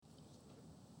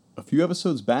few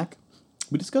episodes back,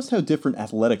 we discussed how different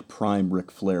athletic prime Ric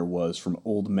Flair was from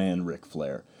old man Ric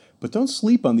Flair, but don't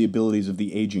sleep on the abilities of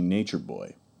the aging Nature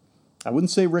Boy. I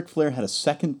wouldn't say Ric Flair had a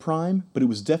second prime, but it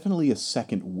was definitely a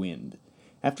second wind.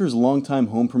 After his longtime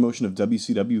home promotion of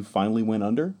WCW finally went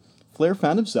under, Flair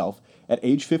found himself, at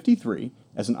age 53,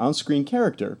 as an on-screen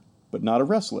character, but not a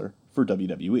wrestler, for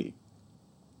WWE.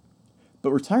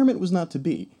 But retirement was not to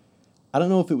be. I don't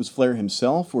know if it was Flair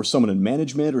himself, or someone in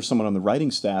management, or someone on the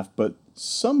writing staff, but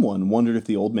someone wondered if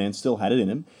the old man still had it in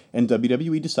him, and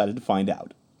WWE decided to find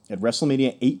out. At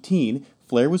WrestleMania 18,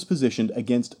 Flair was positioned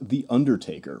against The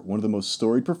Undertaker, one of the most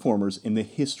storied performers in the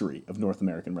history of North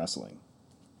American wrestling.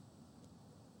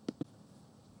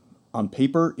 On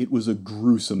paper, it was a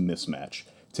gruesome mismatch.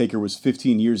 Taker was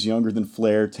 15 years younger than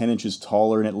Flair, 10 inches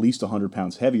taller, and at least 100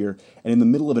 pounds heavier, and in the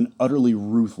middle of an utterly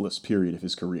ruthless period of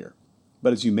his career.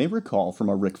 But as you may recall from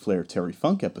our Ric Flair Terry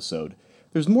Funk episode,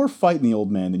 there's more fight in the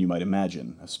old man than you might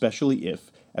imagine, especially if,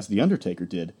 as The Undertaker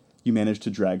did, you managed to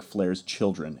drag Flair's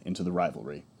children into the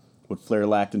rivalry. What Flair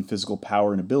lacked in physical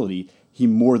power and ability, he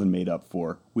more than made up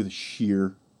for with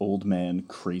sheer old man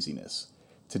craziness.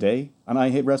 Today, on I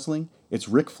Hate Wrestling, it's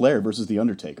Ric Flair versus The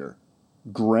Undertaker.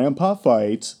 Grandpa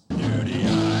fight.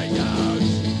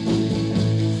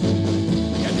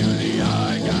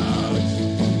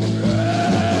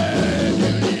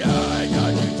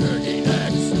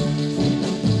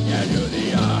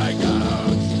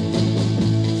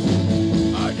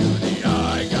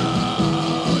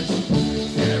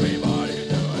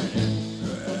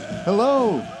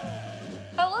 Hello!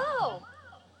 Hello!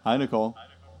 Hi, Nicole.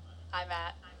 Hi,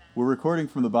 Matt. We're recording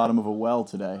from the bottom of a well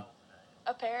today.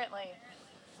 Apparently.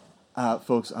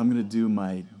 Folks, I'm going to do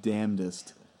my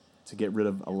damnedest to get rid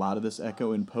of a lot of this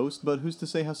echo in post, but who's to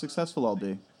say how successful I'll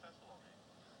be?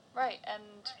 Right, and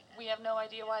we have no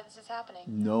idea why this is happening.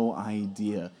 No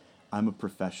idea. I'm a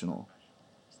professional.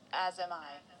 As am I.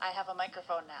 I have a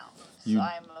microphone now, You- so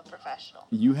I'm a professional.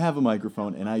 You have a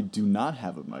microphone, and I do not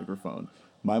have a microphone.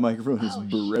 My microphone is Oh,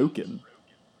 broken.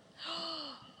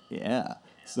 Yeah.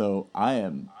 So I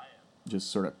am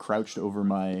just sort of crouched over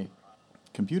my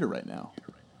computer right now.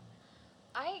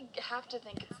 I have to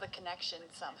think it's the connection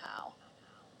somehow,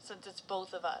 since it's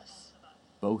both of us.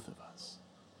 Both of us.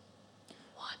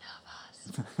 One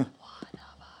of us. One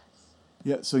of us.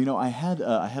 Yeah, so I had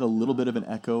a little bit of an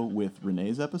echo with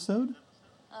Renee's episode,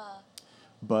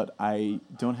 but I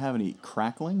don't have any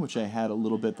crackling, which I had a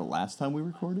little bit the last time we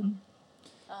recorded.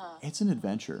 It's an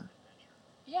adventure.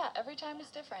 Yeah, every time is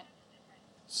different.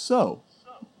 So,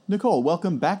 Nicole,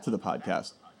 welcome back to the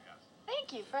podcast.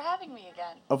 Thank you for having me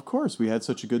again. Of course, we had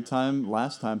such a good time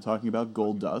last time talking about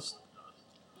Gold Dust,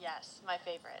 Yes, my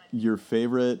favorite. your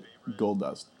favorite Gold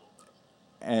Dust.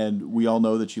 And we all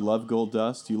know that you love Gold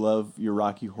Dust, you love your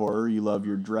Rocky Horror, you love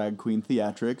your drag queen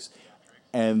theatrics,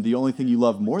 and the only thing you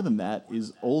love more than that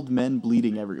is old men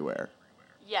bleeding everywhere.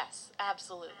 Yes,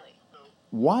 absolutely.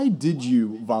 Why did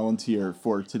you volunteer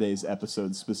for today's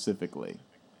episode specifically?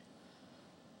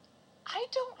 I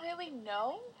don't really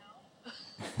know.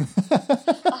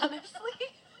 Honestly.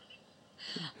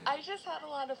 I just had a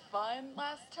lot of fun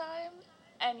last time,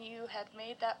 and you had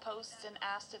made that post and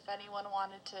asked if anyone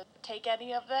wanted to take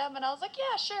any of them, and I was like,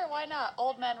 yeah, sure, why not?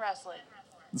 Old men wrestling.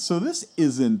 So this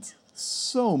isn't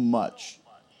so much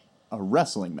a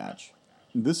wrestling match.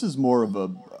 This is more of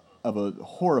a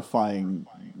horrifying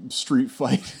street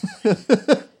fight.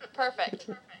 Perfect.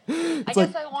 I like-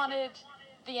 guess I wanted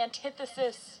the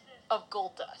antithesis of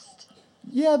Gold Dust.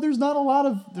 Yeah, there's not a lot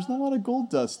of Gold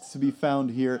Dust to be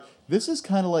found here. This is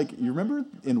kind of like, you remember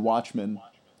in Watchmen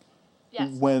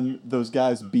Yes. when those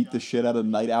guys beat the shit out of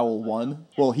Night Owl 1?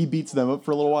 Well, he beats them up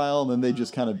for a little while and then they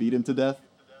just kind of beat him to death.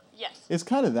 Yes. It's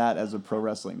kind of that as a pro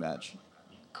wrestling match.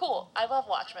 Cool. I love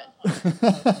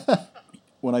Watchmen.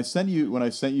 When I sent you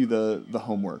the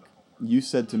homework, you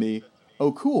said to me,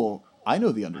 "Oh, cool! I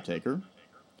know the Undertaker.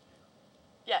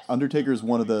 Yes. Undertaker's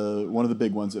one of the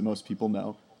big ones that most people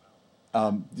know."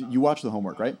 You watched the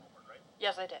homework, right?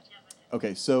 Yes, I did.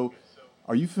 Okay, so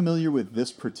are you familiar with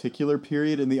this particular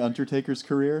period in the Undertaker's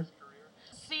career?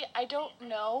 See, I don't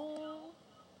know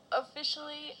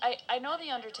officially. I know The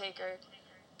Undertaker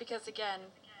because, again,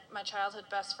 my childhood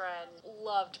best friend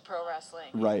loved pro wrestling.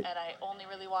 Right. And I only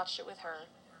really watched it with her.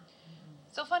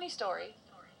 So, funny story.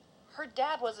 Her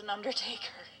dad was an Undertaker.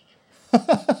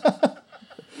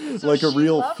 So Like a she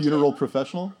real loved funeral him.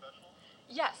 professional?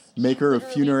 Yes. Maker of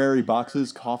Literally- funerary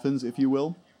boxes, coffins, if you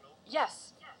will?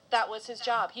 Yes. That was his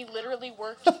job. He literally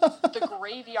worked the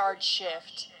graveyard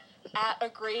shift at a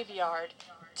graveyard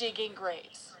digging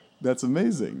graves. That's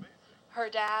amazing. Her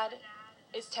dad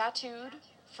is tattooed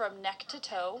from neck to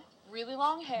toe, really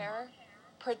long hair,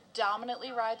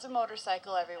 predominantly rides a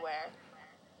motorcycle everywhere,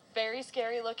 very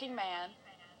scary looking man,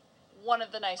 one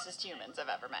of the nicest humans I've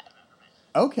ever met.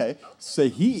 Okay, so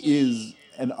he is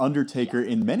an Undertaker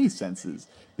in many senses,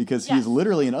 because he is Yes.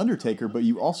 literally an Undertaker, but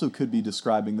you also could be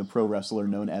describing the pro wrestler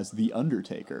known as The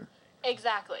Undertaker.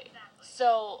 Exactly.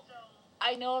 So,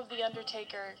 I know of The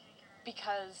Undertaker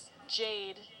because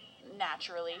Jade,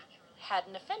 naturally, had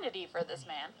an affinity for this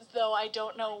man, though I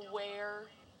don't know where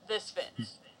this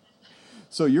fits.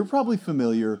 So you're probably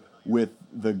familiar with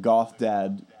the goth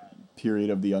dad period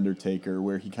of The Undertaker,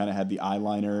 where he kind of had the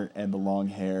eyeliner and the long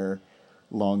hair,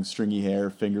 long stringy hair,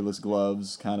 fingerless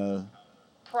gloves, kind of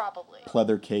Probably.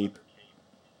 pleather cape.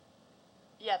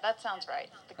 Yeah, that sounds right.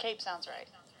 The cape sounds right.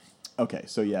 Okay,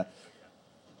 so yeah,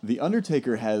 The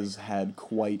Undertaker has had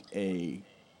quite a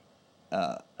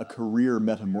career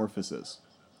metamorphosis.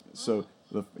 So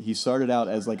he started out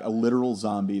as like a literal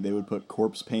zombie. They would put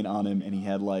corpse paint on him, and he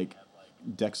had like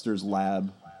Dexter's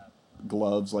Lab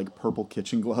gloves, like purple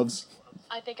kitchen gloves.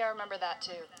 I think I remember that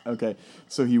too. Okay,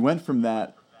 so he went from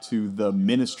that to the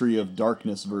Ministry of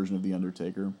Darkness version of The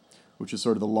Undertaker, which is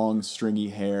sort of the long stringy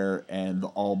hair and the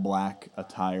all black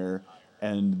attire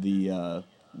and the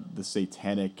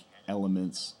satanic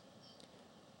elements.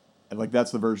 And like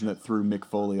that's the version that threw Mick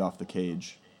Foley off the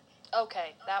cage.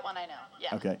 Okay, that one I know.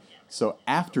 Yeah. Okay, so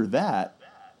after that,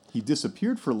 he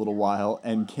disappeared for a little while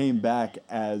and came back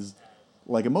as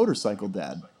like a motorcycle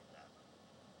dad.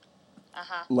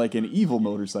 Uh-huh. Like an evil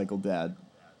motorcycle dad.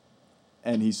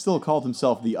 And he still called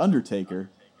himself The Undertaker,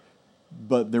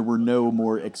 but there were no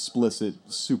more explicit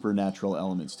supernatural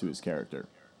elements to his character.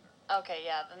 Okay,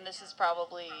 yeah, then this is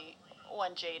probably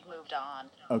when Jade moved on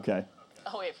Okay.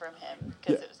 away from him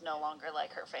because Yeah. it was no longer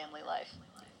like her family life.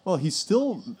 Well, he's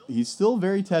still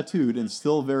very tattooed and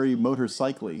still very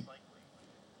motorcycly,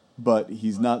 but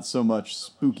he's not so much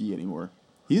spooky anymore.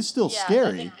 He is still Yeah,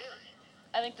 scary.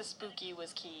 I think the spooky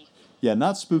was key. Yeah,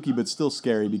 not spooky, but still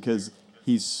scary because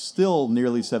he's still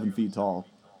nearly 7 feet tall.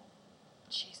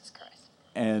 Jesus Christ.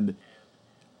 And,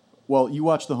 well, you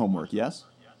watched The Homework, yes?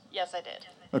 Yes, I did.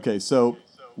 Okay, so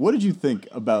what did you think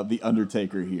about The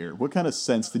Undertaker here? What kind of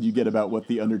sense did you get about what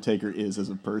The Undertaker is as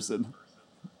a person?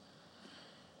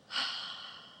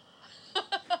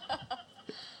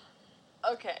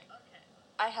 Okay,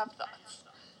 I have thoughts.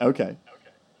 Okay.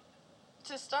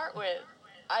 To start with,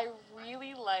 I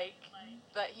really like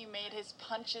that he made his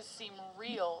punches seem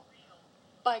real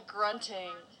by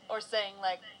grunting or saying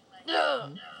like,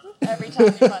 "Ugh," every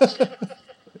time he punched him.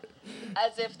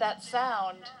 As if that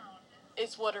sound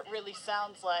is what it really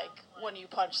sounds like when you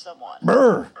punch someone.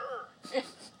 Brr!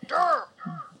 Grr!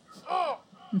 Ugh.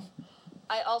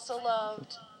 I also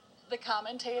loved the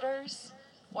commentators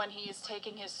when he is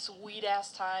taking his sweet ass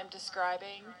time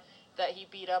describing that he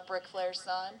beat up Ric Flair's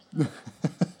son.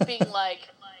 Being like,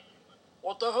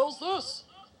 "What the hell's this?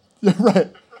 Yeah,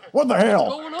 right. What the What's hell?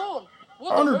 going on?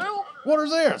 What the hell?" What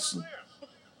is this?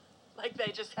 Like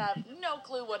they just have no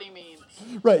clue what he means.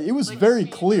 Right, it was Like very he's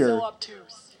being clear So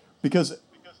obtuse. because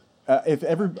if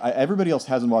everybody else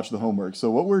hasn't watched The Homework,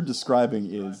 so what we're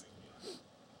describing is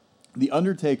The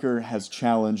Undertaker has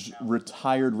challenged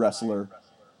retired wrestler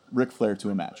Ric Flair to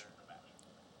a match.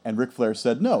 And Ric Flair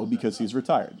said no because he's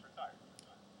retired.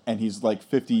 And he's like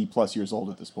 50 plus years old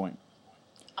at this point.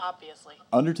 Obviously.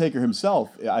 Undertaker himself,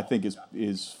 I think,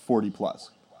 is 40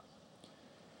 plus.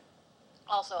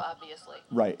 Also, obviously.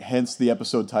 Right, hence the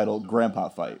episode title, Grandpa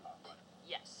Fight.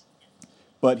 Yes.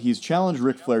 But he's challenged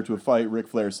Ric Flair to a fight. Ric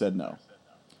Flair said no.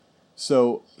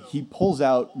 So he pulls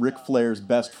out Ric Flair's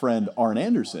best friend, Arn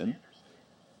Anderson,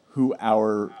 who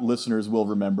our listeners will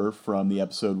remember from the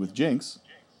episode with Jinx.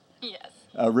 Yes.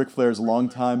 Ric Flair's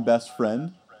longtime best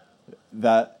friend.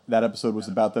 That episode was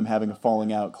about them having a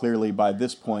falling out. Clearly, by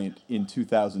this point in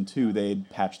 2002, they had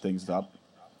patched things up.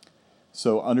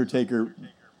 So Undertaker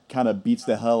kind of beats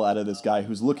the hell out of this guy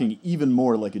who's looking even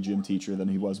more like a gym teacher than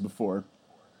he was before.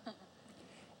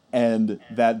 And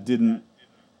that didn't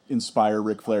inspire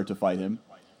Ric Flair to fight him.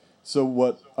 So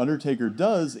what Undertaker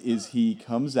does is he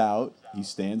comes out, he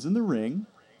stands in the ring,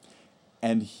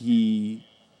 and he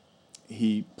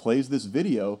plays this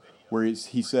video where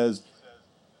he says,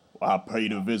 "I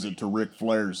paid a visit to Ric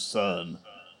Flair's son."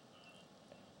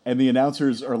 And the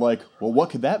announcers are like, "Well, what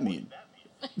could that mean?"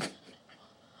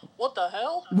 What the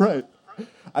hell? Right.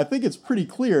 I think it's pretty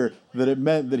clear that it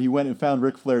meant that he went and found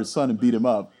Ric Flair's son and beat him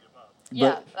up.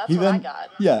 Yeah, But that's he what then, I got.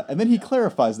 Yeah, and then he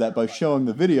clarifies that by showing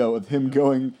the video of him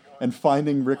going and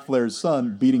finding Ric Flair's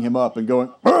son, beating him up, and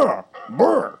going, "Brr!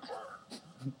 Brr!"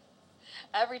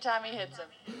 Every time he hits him.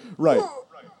 Right.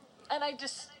 And I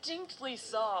distinctly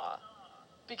saw,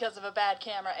 because of a bad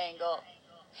camera angle,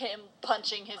 him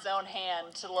punching his own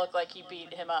hand to look like he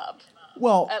beat him up.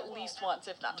 Well, At least once,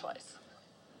 if not twice.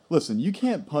 listen, you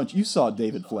can't punch. You saw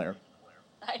David Flair.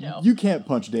 I know. You can't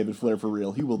punch David Flair for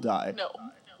real. He will die. No.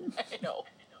 I know.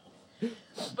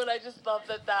 But I just love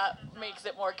that makes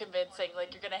it more convincing.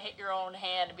 Like, you're going to hit your own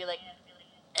hand and be like,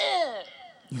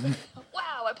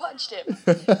 wow, I punched him.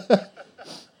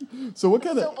 So what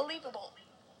kind So of? believable.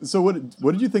 So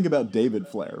what did you think about David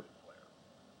Flair?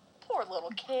 Poor little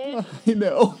kid. I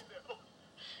know.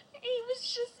 He was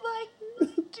just like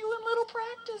doing little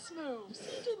practice moves.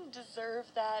 He didn't deserve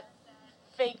that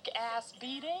fake ass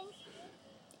beating.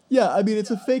 Yeah, I mean it's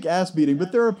a fake ass beating,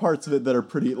 but there are parts of it that are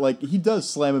pretty. Like he does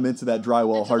slam him into that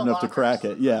drywall Into hard the enough to lockers. crack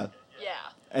it. Yeah, Yeah,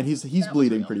 and he's That was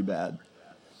bleeding real. pretty bad.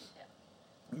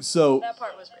 So that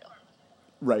part was real.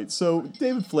 right, so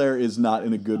David Flair is not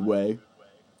in a good way,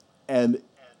 and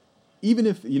even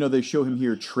if they show him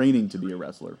here training to be a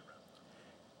wrestler,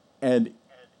 and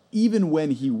even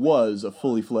when he was a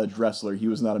fully fledged wrestler, he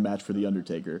was not a match for the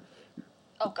Undertaker.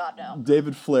 Oh God, no.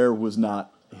 David Flair was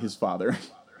not his father.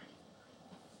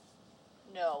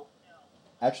 No.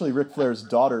 Actually, Ric Flair's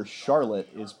daughter, Charlotte,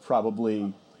 is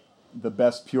probably the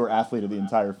best pure athlete of the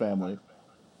entire family.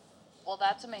 Well,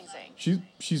 that's amazing.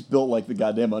 She's built like the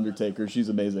goddamn Undertaker. She's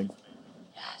amazing.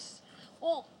 Yes.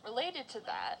 Well, related to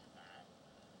that,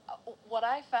 what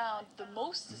I found the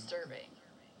most disturbing,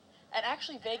 and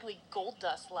actually vaguely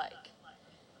Goldust-like,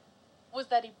 was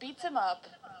that he beats him up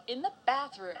in the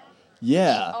bathroom.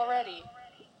 Yeah. Already,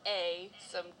 A,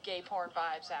 some gay porn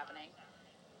vibes happening.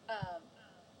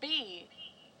 B,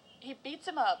 he beats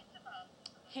him up.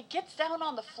 He gets down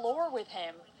on the floor with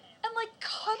him and, like,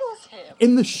 cuddles him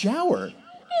In the shower. in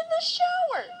the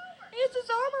shower. He has his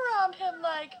arm around him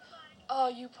like, oh,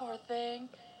 you poor thing.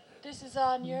 This is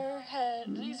on your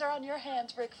head. These are on your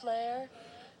hands, Ric Flair.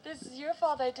 This is your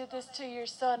fault I did this to your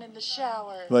son in the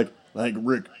shower. Like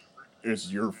Rick,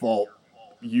 it's your fault.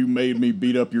 You made me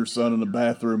beat up your son in the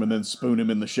bathroom and then spoon him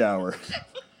in the shower.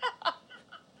 I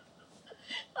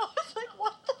was like,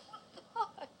 what the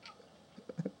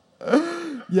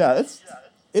fuck? Yeah,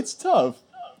 it's tough.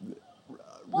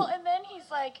 Well, and then he's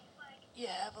like, you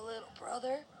have a little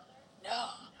brother? No,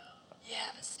 you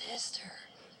have a sister.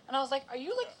 And I was like, are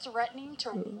you, like, threatening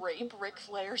to rape Ric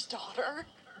Flair's daughter?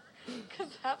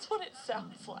 Because that's what it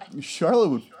sounds like. Charlotte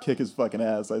would kick his fucking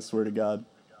ass, I swear to God.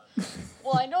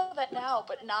 Well, I know that now,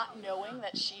 but not knowing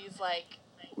that she's, like,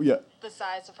 Yeah, the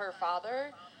size of her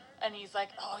father, and he's like,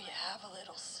 oh, you have a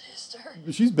little sister?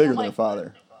 she's bigger I'm than her like,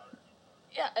 father.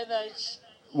 Yeah, and then,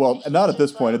 Well, he's not at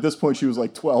this just point. like- At this point, she was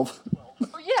like 12.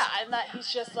 yeah, and that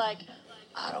he's just like,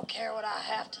 I don't care what I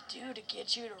have to do to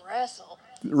get you to wrestle.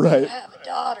 Right. You have a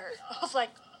daughter. I was like,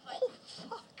 oh,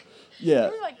 fuck. Yeah.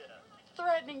 You're, like,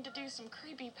 threatening to do some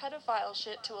creepy pedophile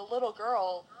shit to a little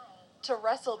girl to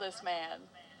wrestle this man.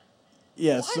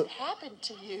 Yeah, What so, happened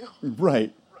to you?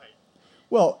 right.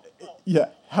 Well, yeah,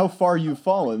 how far you've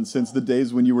fallen since the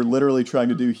days when you were literally trying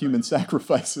to do human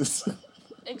sacrifices.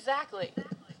 Exactly.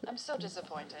 I'm so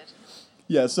disappointed.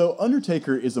 Yeah, so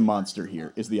Undertaker is a monster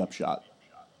here, is the upshot.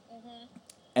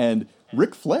 And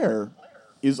Ric Flair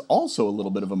is also a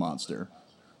little bit of a monster,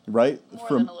 right? More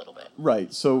than a little bit.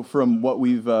 Right. So from what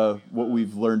we've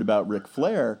learned about Ric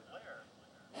Flair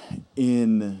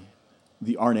in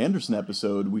the Arn Anderson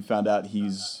episode, we found out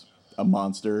he's a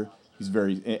monster. He's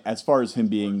very, as far as him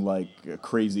being like a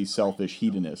crazy, selfish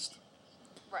hedonist.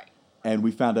 Right. And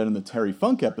we found out in the Terry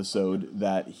Funk episode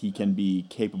that he can be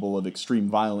capable of extreme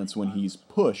violence when he's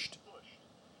pushed.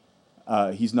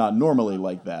 He's not normally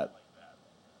like that,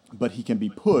 but he can be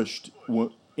pushed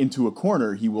into a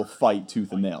corner. He will fight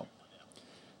tooth and nail.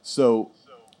 So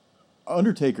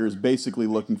Undertaker is basically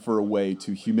looking for a way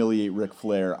to humiliate Ric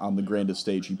Flair on the grandest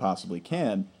stage he possibly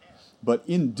can, but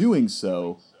in doing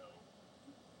so,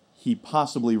 he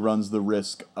possibly runs the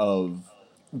risk of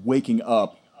waking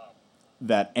up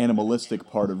that animalistic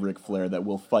part of Ric Flair that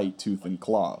will fight tooth and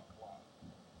claw.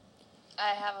 I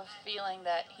have a feeling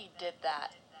that he did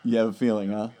that. You have a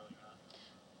feeling, huh?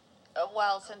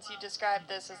 Well, since you described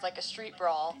this as like a street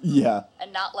brawl Yeah.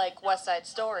 and not like West Side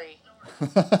Story,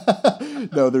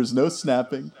 No, there's no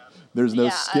snapping. There's no Yeah,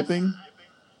 skipping.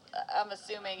 I'm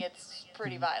assuming it's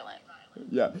pretty violent.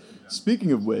 Yeah.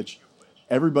 Speaking of which,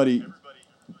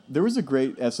 there was a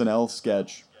great SNL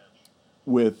sketch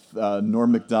with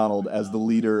Norm Macdonald as the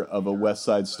leader of a West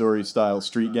Side Story style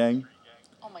street gang,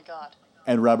 Oh my god.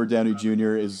 and Robert Downey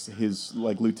Jr. is his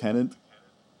like lieutenant.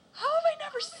 How have I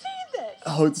never seen this?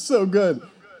 Oh, it's so good.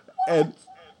 And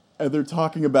they're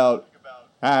talking about,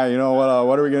 you know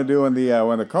what are we gonna do when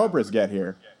the Cobras get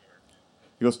here?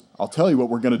 He goes, I'll tell you what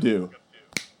we're gonna do.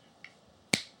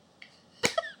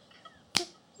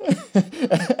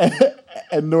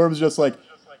 And Norm's just like,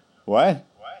 what?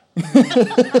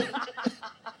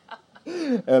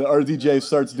 And RDJ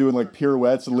starts doing like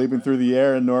pirouettes and leaping through the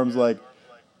air, and Norm's like,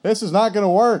 this is not going to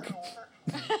work.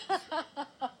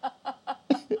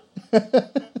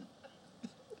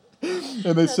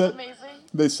 And That's amazing.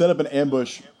 they set up an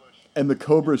ambush, and the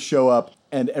Cobras show up,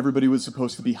 and everybody was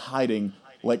supposed to be hiding,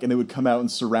 like, and they would come out and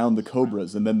surround the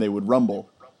Cobras, and then they would rumble.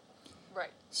 Right.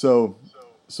 So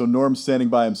Norm's standing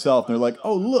by himself, and they're like,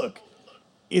 oh, look,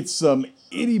 it's some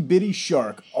itty-bitty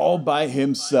shark all by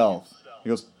himself. He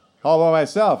goes, all by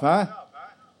myself, huh?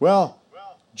 Well,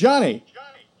 Johnny.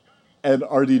 And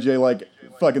RDJ, like,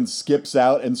 fucking skips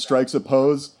out and strikes a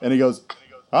pose, and he goes,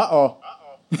 uh-oh.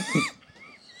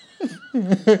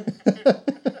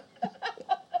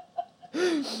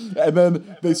 And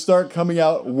then they start coming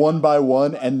out one by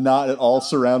one and not at all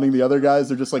surrounding the other guys.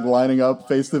 They're just, like, lining up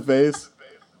face to face.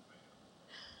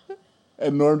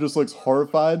 And Norm just looks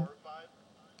horrified.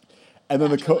 And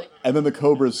then the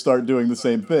Cobras start doing the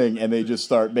same thing, and they just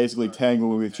start basically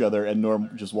tangling with each other, and Norm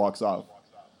just walks off.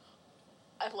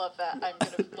 I love that. I'm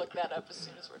going to look that up as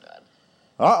soon as we're done.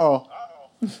 Uh-oh.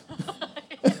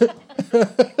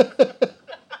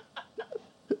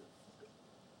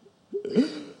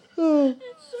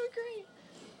 It's so great.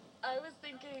 I was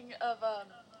thinking of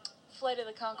Flight of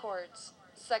the Conchords,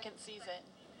 second season.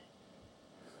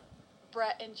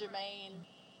 Brett and Jermaine.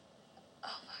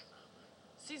 Oh my.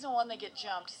 Season 1, they get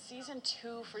jumped. Season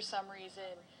 2, for some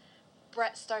reason,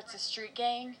 Brett starts a street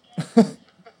gang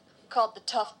called the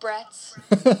Tough Bretts.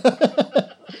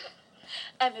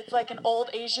 And it's like an old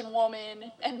Asian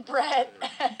woman and Brett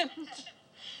and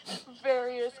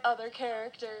various other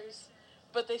characters.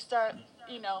 But they start,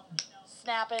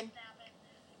 snapping.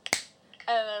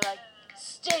 And they're like,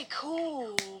 stay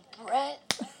cool,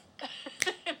 Brett.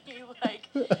 And he,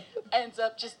 ends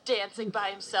up just dancing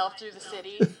by himself through the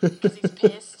city because he's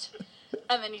pissed.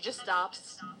 And then he just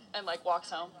stops and,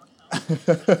 walks home.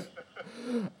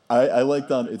 I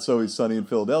liked on It's Always Sunny in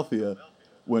Philadelphia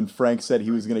when Frank said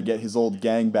he was going to get his old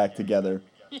gang back together.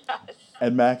 Yes.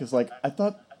 And Mac is like, I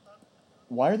thought,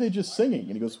 why are they just singing?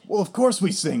 And he goes, well, of course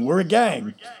we sing. We're a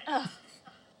gang.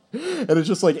 And it's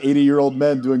just like 80-year-old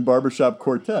men doing barbershop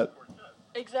quartet.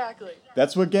 Exactly.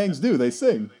 That's what gangs do. They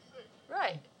sing.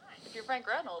 Right. If you're Frank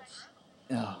Reynolds.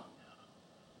 Oh.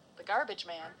 The garbage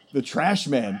man. The trash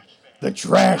man. The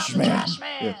trash man. The trash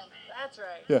man. Yeah. That's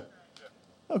right. Yeah.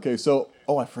 Okay, so,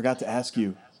 I forgot to ask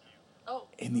you. Oh.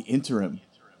 In the interim,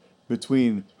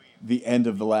 between the end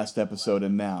of the last episode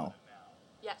and now,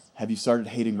 Yes. have you started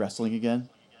hating wrestling again?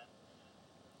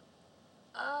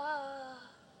 I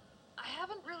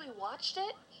haven't really watched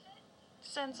it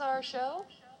since our show.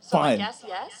 So Fine. I guess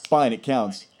yes. Fine, it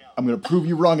counts. I'm going to prove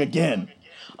you wrong again.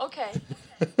 Okay.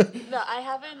 No, I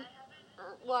haven't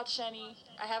watched any.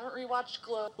 I haven't rewatched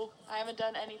Glow. I haven't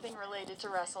done anything related to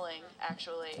wrestling,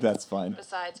 actually. That's fine.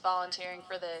 Besides volunteering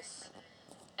for this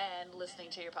and listening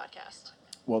to your podcast.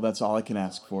 Well, that's all I can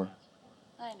ask for.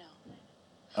 I know.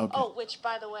 Okay. Oh, which,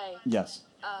 by the way, Yes.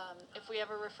 if we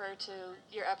ever refer to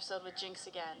your episode with Jinx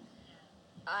again,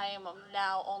 I am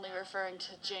now only referring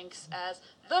to Jinx as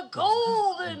the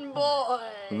Golden Boy.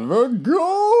 The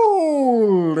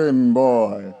Golden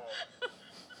Boy.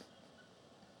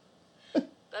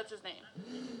 That's his name.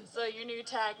 So your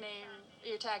tag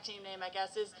team name, I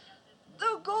guess, is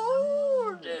the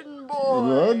Golden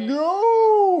Boy. The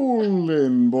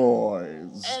Golden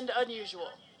Boys. And unusual.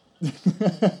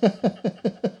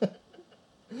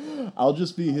 I'll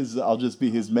just be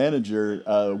his manager,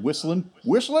 Whistling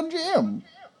Jim.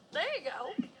 There you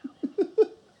go.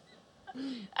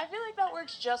 I feel like that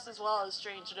works just as well as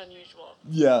strange and unusual.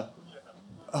 Yeah.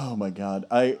 Oh my God.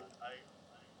 I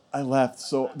laughed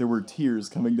so there were tears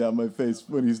coming down my face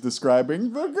when he's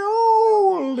describing the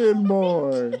Golden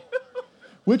Boy.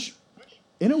 Which,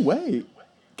 in a way,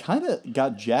 kind of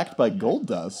got jacked by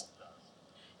Goldust.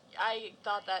 I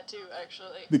thought that too,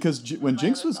 actually. Because when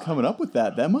Jinx was coming up with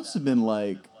that must have been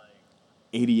like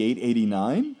 88,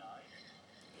 89?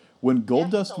 When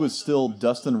Goldust was still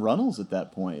Dustin Runnels at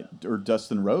that point, or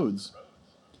Dustin Rhodes.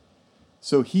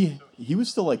 So he was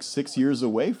still like 6 years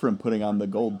away from putting on the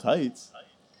gold tights.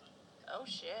 Oh,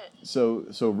 shit. So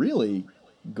really,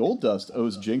 Goldust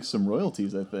owes Jinx some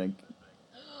royalties, I think.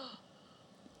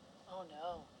 Oh,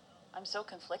 no. I'm so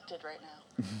conflicted right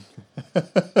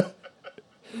now.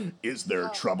 Is there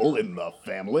trouble in the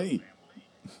family?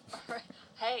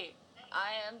 Hey,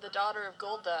 I am the daughter of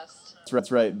Goldust.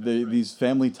 That's right. These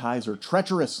family ties are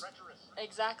treacherous.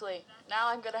 Exactly. Now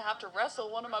I'm going to have to wrestle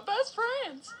one of my best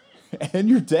friends. And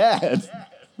your dad.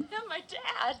 And my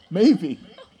dad. Maybe.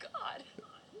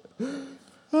 Oh,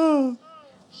 God.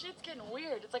 shit's getting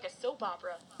weird. It's like a soap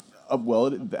opera.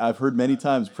 I've heard many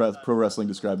times pro wrestling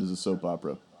described as a soap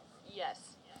opera.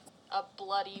 Yes. A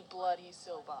bloody, bloody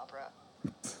soap opera.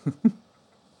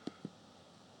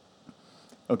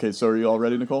 Okay, so are you all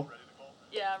ready, Nicole?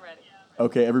 Yeah, I'm ready.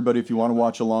 Okay, everybody, if you want to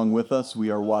watch along with us, we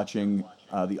are watching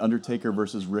The Undertaker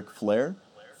versus Ric Flair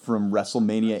from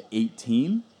WrestleMania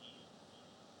 18.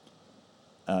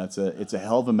 It's a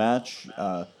hell of a match.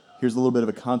 Here's a little bit of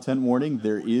a content warning.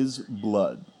 There is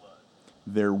blood.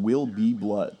 There will be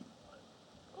blood.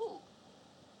 Ooh.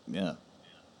 Yeah.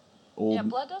 Yeah,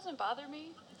 blood doesn't bother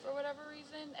me for whatever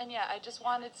reason. And yeah, I just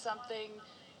wanted something,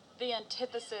 the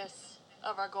antithesis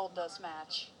of our Goldust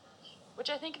match, which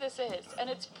I think this is. And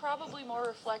it's probably more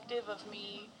reflective of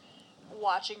me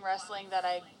watching wrestling that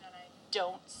I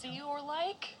don't see or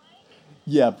like.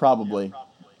 Yeah, probably.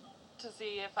 To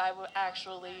see if I would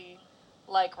actually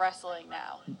like wrestling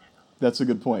now. That's a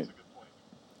good point.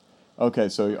 Okay,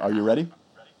 so are you ready?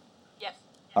 Yes.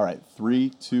 All right, 3,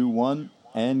 2, 1,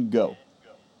 and go.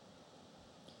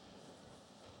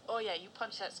 Oh yeah, you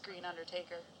punch that screen,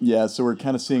 Undertaker. Yeah, so we're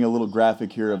kind of seeing a little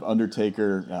graphic here of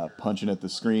Undertaker punching at the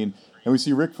screen. And we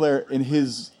see Ric Flair in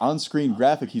his on-screen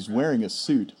graphic, he's wearing a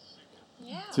suit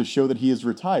to show that he is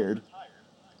retired.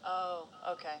 Oh,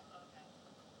 okay.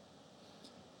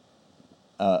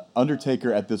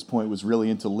 Undertaker at this point was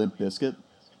really into Limp Bizkit.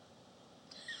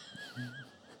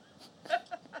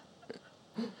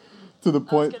 To the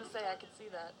point. I was gonna say I could see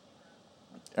that.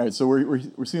 All right, so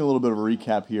we're seeing a little bit of a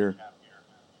recap here,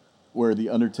 where the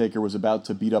Undertaker was about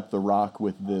to beat up The Rock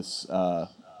with this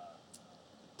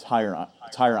tire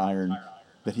iron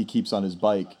that he keeps on his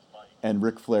bike, and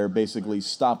Ric Flair basically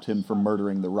stopped him from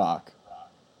murdering The Rock.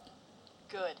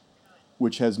 Good.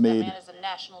 Which has made. That man is a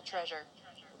national treasure.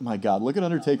 My God, look at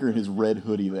Undertaker in his red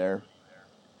hoodie there.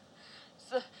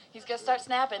 So he's gonna start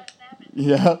snapping.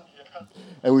 Yeah.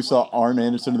 And we saw Arn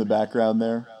Anderson in the background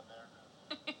there.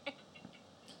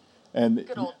 And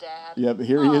good old Dad. Yep,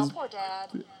 here he is. Poor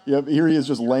Dad. Yep, here he is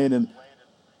just laying in.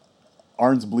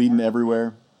 Arn's bleeding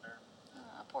everywhere.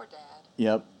 Poor Dad.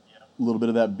 Yep. A little bit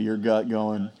of that beer gut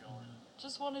going.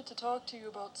 Just wanted to talk to you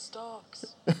about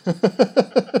stocks.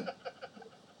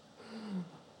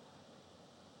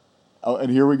 Oh, and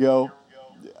here we go.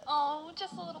 Oh,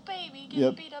 just a little baby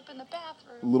getting beat up in the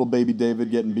bathroom. Little baby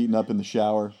David getting beaten up in the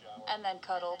shower. And then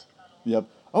cuddled. Yep.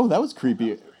 Oh, that was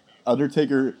creepy.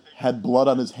 Undertaker had blood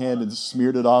on his hand and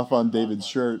smeared it off on David's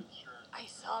shirt. I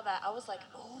saw that. I was like,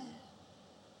 oh.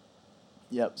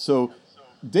 Yep. So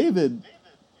David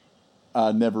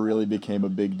never really became a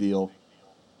big deal.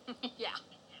 Yeah.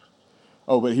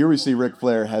 Oh, but here we see Ric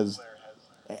Flair has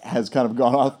kind of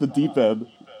gone off the deep end,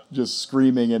 just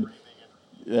screaming, and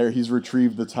there he's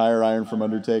retrieved the tire iron from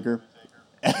Undertaker.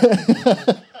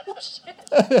 Oh,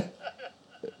 shit.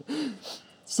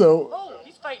 So. Oh,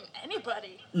 he's fighting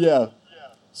anybody. Yeah.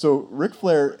 So Ric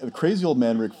Flair, the crazy old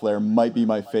man Ric Flair, might be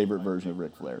my favorite version of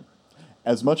Ric Flair.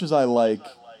 As much as I like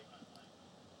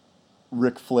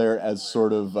Ric Flair as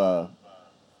sort of,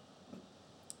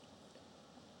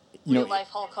 real life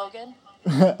Hulk Hogan.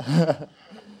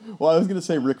 Well, I was gonna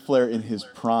say Ric Flair in his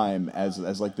prime as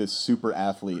like this super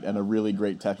athlete and a really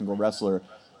great technical wrestler.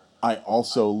 I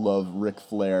also love Ric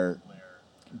Flair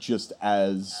just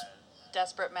as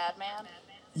desperate madman.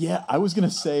 Yeah, I was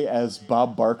gonna say as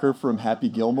Bob Barker from Happy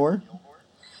Gilmore.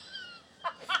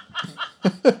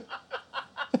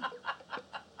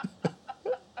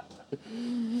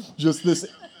 Just this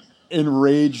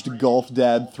enraged golf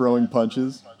dad throwing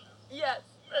punches. Yes,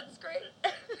 that's great.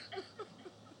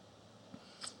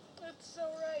 That's so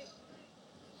right.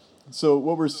 So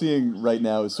what we're seeing right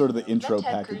now is sort of the intro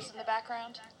Ted package. Cruz in the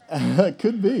background?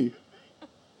 Could be.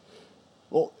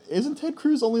 Well, isn't Ted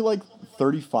Cruz only like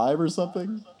 35 or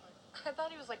something? I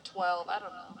thought he was like 12. I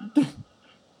don't know.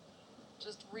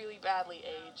 Just really badly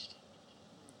aged.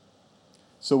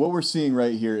 So what we're seeing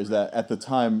right here is that at the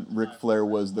time, Ric Flair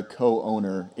was the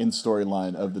co-owner in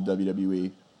storyline of the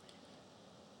WWE.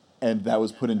 And that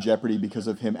was put in jeopardy because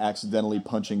of him accidentally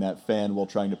punching that fan while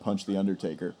trying to punch The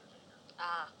Undertaker.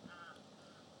 Ah.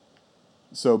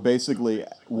 So basically,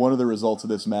 one of the results of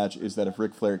this match is that if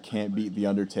Ric Flair can't beat The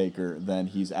Undertaker, then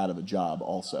he's out of a job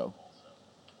also.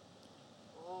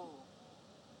 Ooh.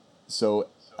 So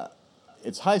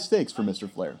it's high stakes for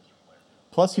Mr. Flair.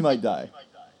 Plus, he might die.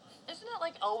 Isn't it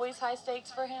like always high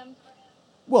stakes for him?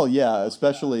 Well, yeah,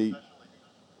 especially.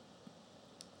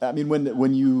 I mean,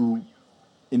 when you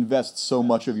invest so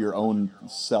much of your own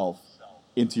self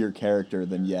into your character,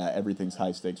 then yeah, everything's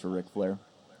high stakes for Ric Flair.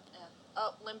 Yeah.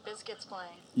 Oh, Limp Bizkit's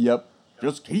playing. Yep.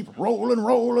 Just keep rolling,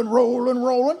 rolling, rolling,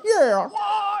 rolling. Yeah.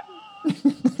 What?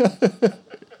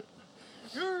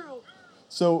 Yeah.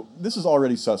 So this is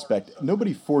already suspect.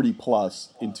 Nobody 40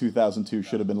 plus in 2002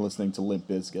 should have been listening to Limp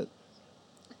Bizkit.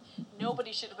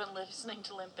 Nobody should have been listening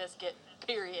to Limp Bizkit,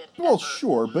 period. Well, ever.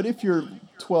 sure, but if you're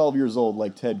 12 years old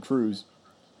like Ted Cruz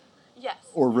Yes.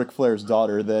 or Ric Flair's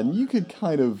daughter, then you could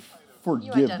kind of You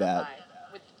forgive identify that.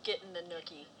 with getting the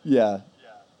nookie. Yeah.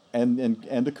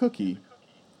 And a cookie.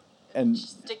 And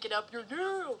Stick it up your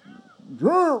girl.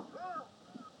 Grr!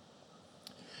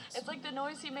 It's like the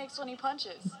noise he makes when he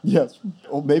punches. Yes.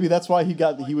 Well, maybe that's why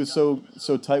he was so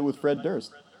tight with Fred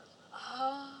Durst.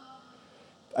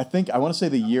 I want to say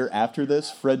the year after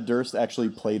this, Fred Durst actually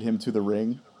played him to the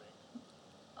ring.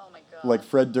 Oh my god. Like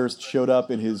Fred Durst showed up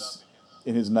in his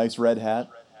nice red hat.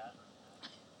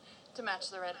 To match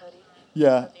the red hoodie.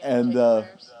 Yeah, The and Undertaker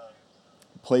wears.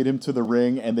 played him to the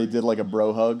ring, and they did like a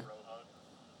bro hug.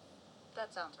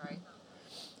 That sounds right.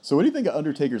 So what do you think of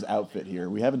Undertaker's outfit here?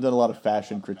 We haven't done a lot of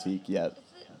fashion critique yet.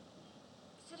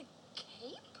 Is it a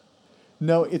cape?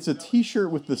 No, it's a t-shirt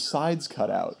with the sides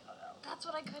cut out. That's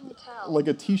what I couldn't tell. Like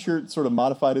a t-shirt sort of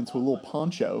modified into a little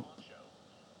poncho.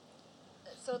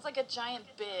 So it's like a giant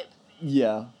bib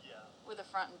Yeah. with a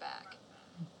front and back.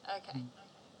 Okay.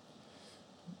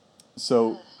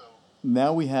 So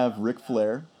now we have Ric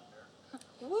Flair.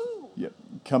 Woo! Yep,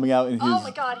 coming out in his. Oh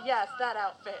my god, yes, that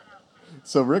outfit.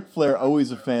 So Ric Flair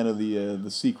always a fan of the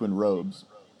sequin robes,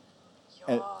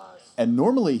 and Yes. and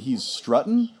normally he's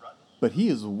strutting, but he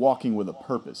is walking with a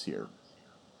purpose here.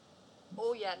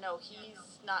 Oh yeah, no,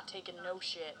 he's not taking no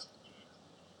shit.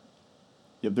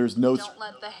 Yep, there's no Don't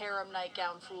let the harem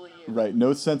nightgown fool you. right,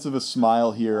 no sense of a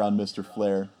smile here on Mr.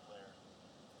 Flair.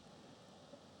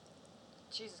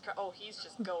 Jesus Christ. Oh, he's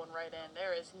just going right in.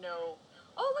 There is no...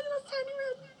 Oh, look at those tiny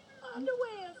red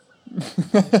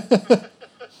underwears.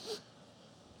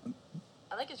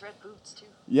 I like his red boots, too.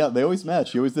 Yeah, they always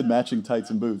match. He always did matching tights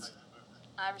and boots.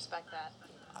 I respect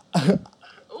that.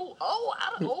 Oh.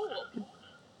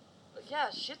 Yeah,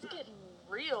 shit's getting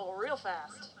real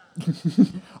fast.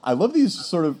 I love these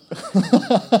sort of.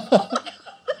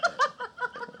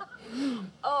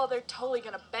 Oh, they're totally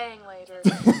gonna bang later.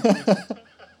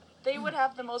 They would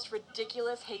have the most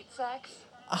ridiculous hate sex.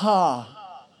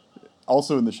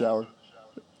 Also in the shower.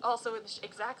 Also, in the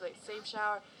exactly, same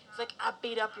shower. It's like, I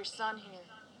beat up your son here.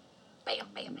 Bam,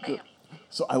 bam, bam.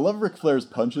 So I love Ric Flair's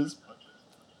punches.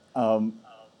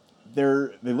 They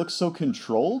look so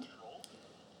controlled.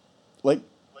 Like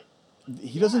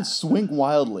he doesn't swing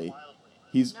wildly.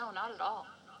 No, not at all.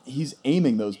 He's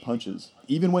aiming those punches.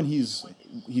 Even when he's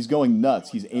going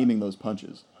nuts, he's aiming those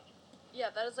punches. Yeah,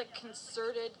 that is like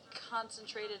concerted,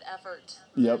 concentrated effort.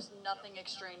 Yep. There's nothing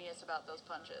extraneous about those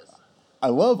punches. I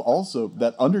love also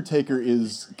that Undertaker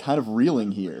is kind of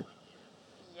reeling here.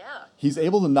 Yeah. He's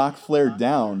able to knock Flair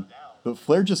down, but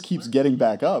Flair just keeps getting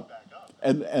back up.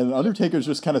 And Undertaker's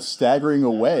just kind of staggering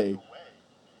away.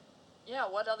 Yeah,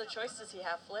 what other choice does he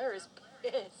have? Flair is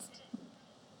pissed.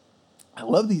 I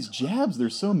love these jabs. They're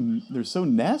so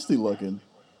nasty looking.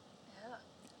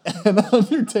 Yeah. And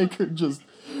Undertaker just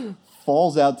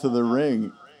falls out to the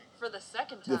ring For the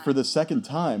second time. for the second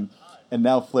time. And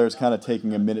now Flair's kind of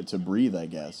taking a minute to breathe, I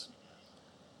guess.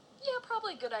 Yeah,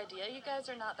 probably a good idea. You guys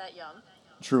are not that young.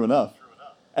 True enough.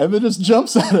 And then just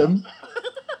jumps at him.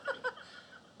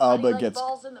 How do you But like gets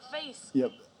balls in the face.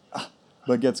 yep.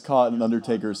 But gets caught and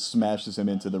Undertaker smashes him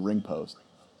into the ring post.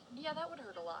 Yeah, that would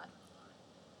hurt a lot.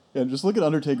 And just look at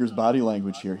Undertaker's body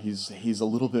language here. He's a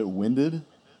little bit winded.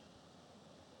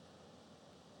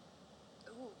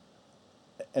 Ooh.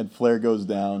 And Flair goes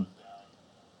down.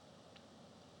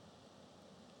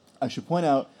 I should point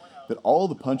out that all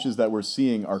the punches that we're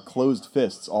seeing are closed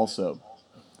fists also,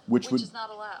 Which is not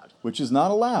allowed. which is not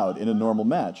allowed in a normal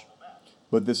match.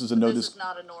 But this is a This is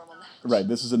not a normal match. right,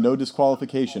 this is a no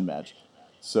disqualification match.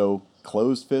 So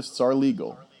closed fists are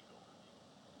legal.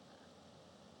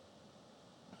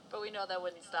 But we know that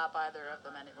wouldn't stop either of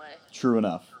them anyway. True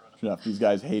enough. These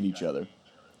guys hate each other.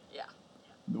 Yeah.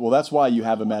 Well, that's why you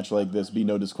have a match like this be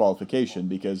no disqualification,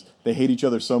 because they hate each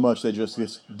other so much they just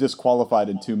get disqualified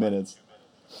in 2 minutes.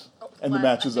 And the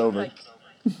match is over. Like,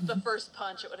 the first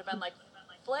punch, it would have been like,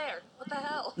 Flair, what the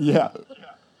hell? Yeah.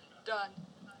 Done.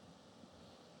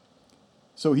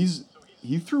 So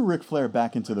he threw Ric Flair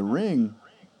back into the ring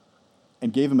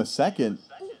and gave him a second.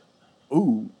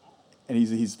 Ooh. And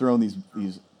he's thrown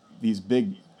these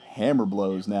big hammer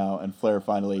blows now, and Flair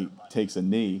finally takes a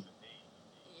knee.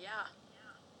 Yeah.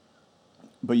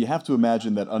 But you have to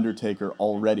imagine that Undertaker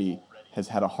already has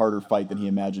had a harder fight than he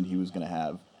imagined he was going to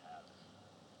have.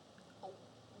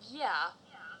 Yeah.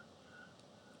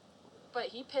 But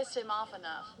he pissed him off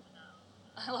enough.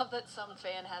 I love that some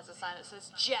fan has a sign that says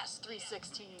Jess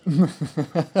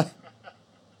 316.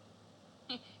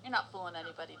 You're not fooling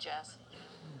anybody, Jess.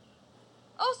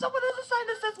 Oh, someone has a sign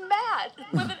that says Matt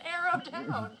with an arrow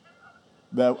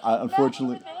down.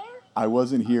 Unfortunately, Matt, you were there? I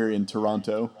wasn't here in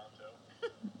Toronto.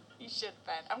 You should have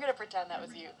been. I'm going to pretend that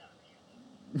was you.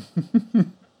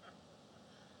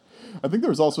 I think there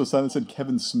was also a sign that said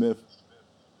Kevin Smith.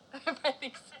 I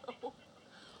think so.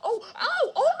 Oh,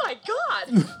 ow! Oh my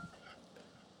god!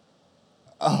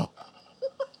 Oh.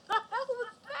 What the hell was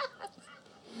that?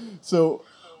 So,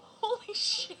 Holy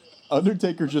shit.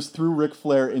 Undertaker just threw Ric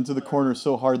Flair into the corner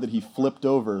so hard that he flipped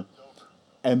over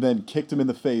and then kicked him in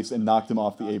the face and knocked him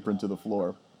off the apron to the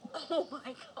floor. Oh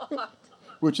my god.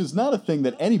 Which is not a thing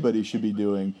that anybody should be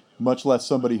doing, much less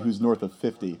somebody who's north of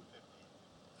 50.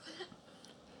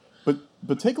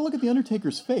 But take a look at the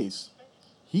Undertaker's face.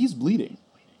 He's bleeding.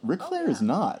 Ric Flair is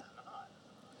not.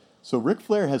 So Ric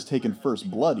Flair has taken first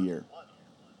blood here.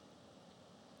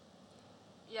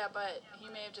 Yeah, but he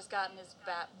may have just gotten his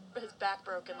back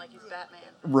broken like he's Batman.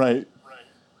 Right.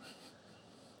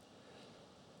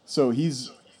 So he's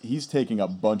taking a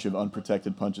bunch of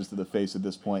unprotected punches to the face at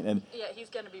this point, and yeah, he's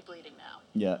gonna be bleeding now.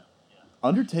 yeah,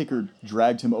 Undertaker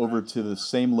dragged him over to the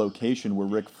same location where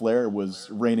Ric Flair was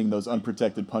raining those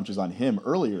unprotected punches on him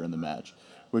earlier in the match,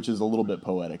 which is a little bit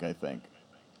poetic, I think.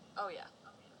 Oh yeah.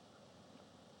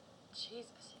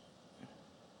 Jesus.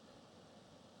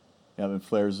 Yeah, then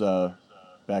Flair's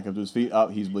back up to his feet. Oh,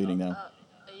 he's bleeding now.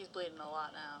 He's bleeding a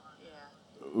lot now.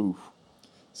 Yeah. Oof.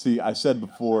 See, I said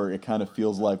before, it kind of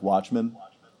feels like Watchmen.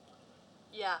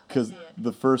 Yeah, Because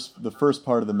the first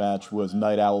part of the match was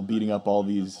Night Owl beating up all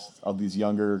these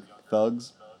younger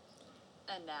thugs.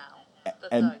 And now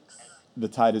the And thugs. the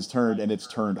tide has turned, and it's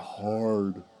turned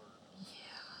hard.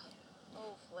 Yeah.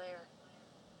 Oh, Flair.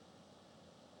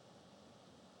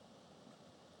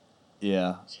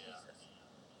 Yeah. Jesus.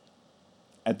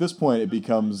 At this point, it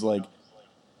becomes like,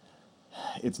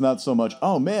 it's not so much,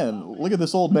 oh man, look at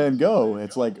this old man go.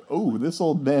 It's like, oh, this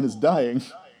old man is dying.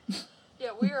 Yeah,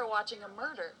 we are watching a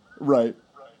murder. Right.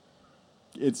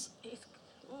 It's...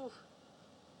 Ooh.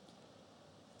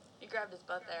 He grabbed his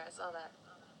butt there. I saw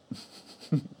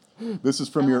that. This is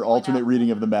from I your will point alternate out-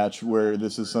 reading of the match, where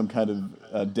this is some kind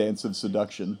of dance of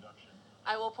seduction.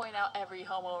 I will point out every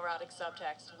homoerotic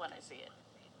subtext when I see it.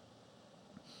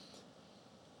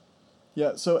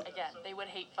 Yeah, so... Again, they would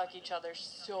hate fuck each other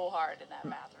so hard in that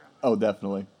bathroom. Oh,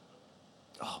 definitely.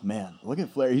 Oh, man. Look at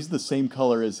Flair. He's the same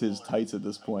color as his tights at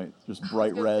this point. Just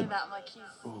bright I was gonna say red. that. I'm like, he's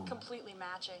completely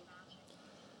matching.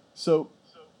 So,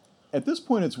 at this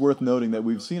point, it's worth noting that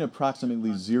we've seen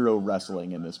approximately 0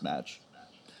 wrestling in this match.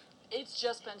 It's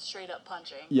just been straight up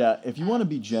punching. Yeah, if you want to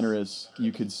be generous,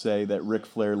 you could say that Ric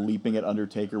Flair leaping at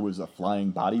Undertaker was a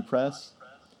flying body press.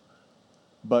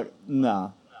 But,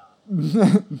 nah.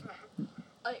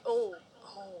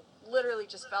 Literally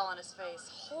just fell on his face.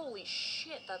 Holy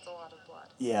shit, that's a lot of blood.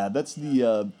 Yeah, that's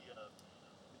the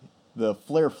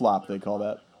Flair flop, they call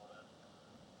that.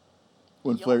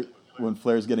 When Yup.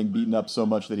 Flair's getting beaten up so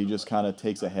much that he just kind of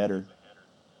takes a header.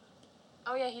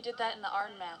 Oh yeah, he did that in the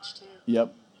Arn match too.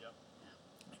 Yep.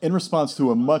 In response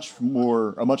to a much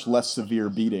less severe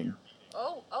beating.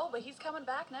 Oh, but he's coming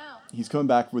back now. He's coming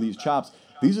back for these chops.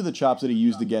 These are the chops that he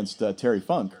used against Terry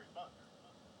Funk.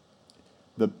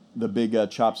 The big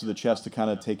chops to the chest to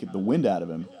kind of take the wind out of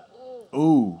him.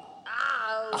 Ooh.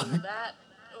 Ow, that.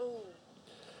 Ooh.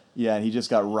 Yeah, and he just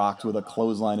got rocked with a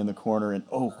clothesline in the corner, and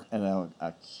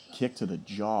a kick to the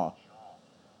jaw.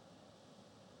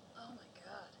 Oh my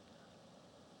god.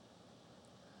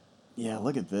 Yeah,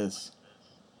 look at this.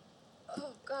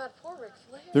 Oh god, poor Ric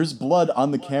Flair. There's blood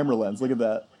on the camera lens. Look at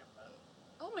that.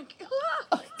 Oh my god.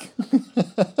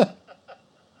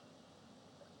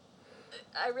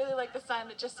 I really like the sign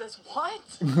that just says, what?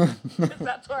 'Cause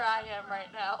that's where I am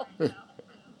right now.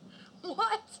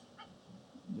 What?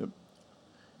 Yep.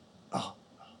 Oh.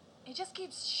 He just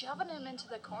keeps shoving him into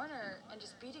the corner and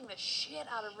just beating the shit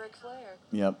out of Ric Flair.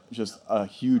 Yep. Just a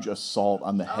huge assault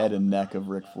on the head and neck of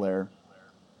Ric Flair.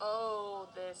 Oh,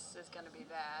 this is going to be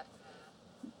bad.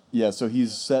 Yeah, so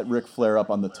he's set Ric Flair up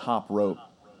on the top rope,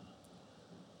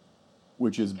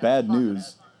 which is bad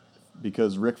news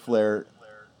because Ric Flair,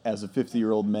 as a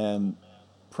 50-year-old man,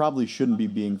 probably shouldn't be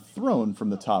being thrown from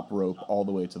the top rope all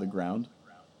the way to the ground.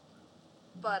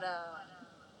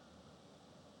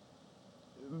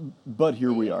 But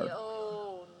here we are.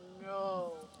 Oh,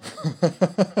 no.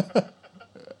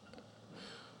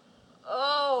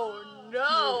 Oh,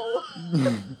 no.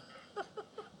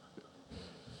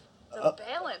 The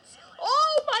balance.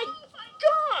 Oh, my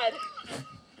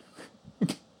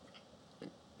God.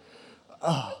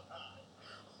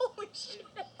 Holy shit.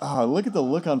 Oh, look at the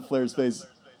look on Flair's face.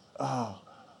 Oh.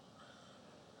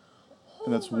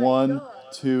 And that's Oh my one, God.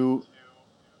 2,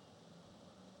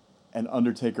 and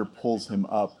Undertaker pulls him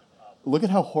up. Look at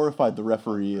how horrified the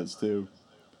referee is, too.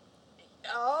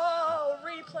 Oh,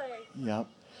 replay. Yep.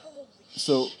 Holy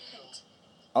So, shit.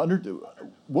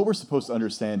 What we're supposed to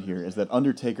understand here is that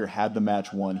Undertaker had the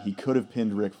match won. He could have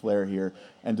pinned Ric Flair here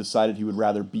and decided he would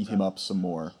rather beat him up some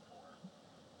more.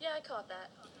 Yeah, I caught that.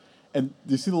 And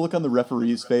do you see the look on the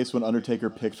referee's face when Undertaker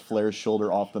picked Flair's shoulder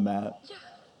off the mat? Yeah.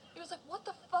 He was like, what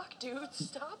the fuck, dude?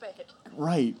 Stop it.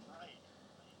 Right.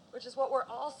 Which is what we're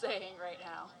all saying right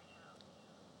now.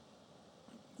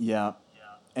 Yeah.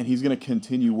 And he's going to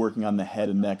continue working on the head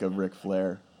and neck of Ric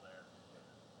Flair.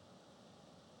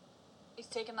 He's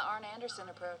taking the Arn Anderson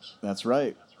approach. That's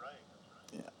right.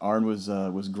 Yeah, Arn was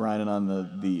grinding on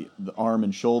the arm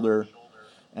and shoulder,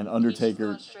 and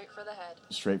Undertaker He's just going straight for the head.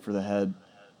 straight for the head.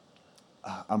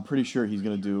 I'm pretty sure he's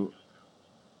going to do...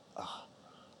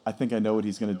 I think I know what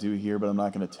he's going to do here, but I'm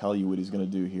not going to tell you what he's going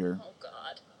to do here. Oh,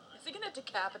 God. Is he going to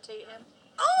decapitate him?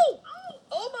 Oh!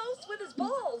 Almost with his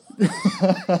balls.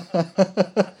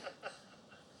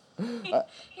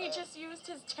 He just used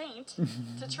his taint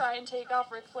to try and take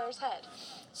off Ric Flair's head.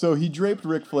 So he draped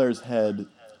Ric Flair's head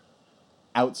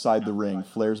outside the ring.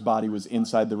 Flair's body was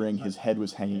inside the ring. His head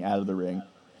was hanging out of the ring.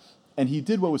 And he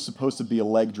did what was supposed to be a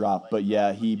leg drop, but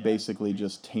yeah, he basically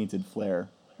just tainted Flair.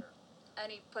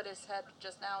 And he put his head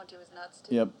just now into his nuts,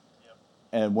 too. Yep.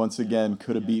 And once again,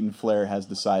 could have beaten Flair, has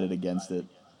decided against it.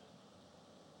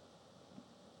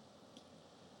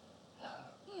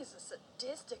 He is a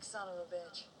sadistic son of a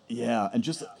bitch. Yeah, and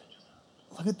just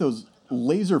look at those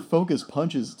laser-focused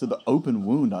punches to the open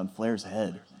wound on Flair's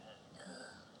head.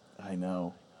 I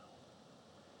know.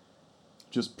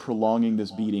 Just prolonging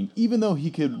this beating, even though he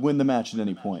could win the match at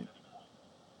any point.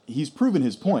 He's proven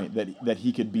his point that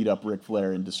he could beat up Ric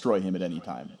Flair and destroy him at any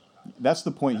time. That's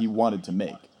the point he wanted to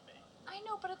make. I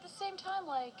know, but at the same time,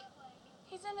 like,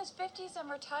 he's in his 50s and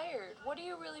retired. What are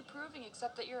you really proving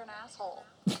except that you're an asshole?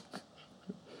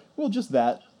 Well, just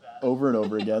that, over and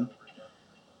over again.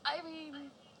 I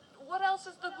mean, what else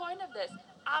is the point of this?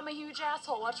 I'm a huge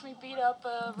asshole. Watch me beat up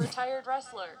a retired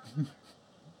wrestler.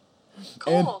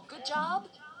 Cool. Good job.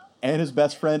 And his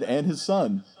best friend and his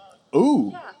son.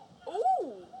 Ooh! Yeah.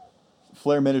 Ooh.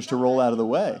 Flair managed to roll out of the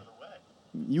way.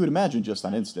 You would imagine just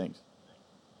on instinct.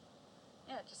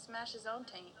 Yeah, just smash his own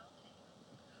taint.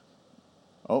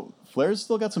 Oh, Flair's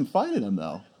still got some fight in him,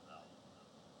 though.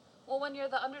 Well, when you're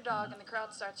the underdog and the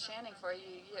crowd starts chanting for you,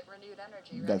 you get renewed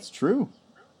energy, right? That's true.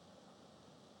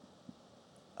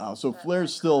 So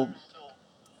Flair's still...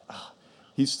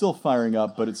 He's still firing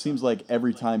up, but it seems like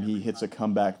every time he hits a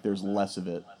comeback, there's less of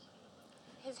it.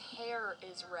 His hair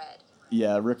is red.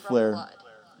 Yeah, Ric From Flair, blood.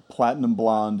 platinum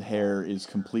blonde hair is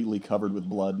completely covered with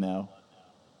blood now.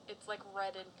 It's like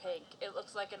red and pink. It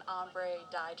looks like an ombre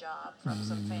dye job from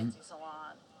some fancy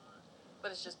salon.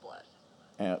 But it's just blood.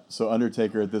 So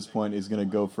Undertaker at this point is going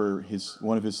to go for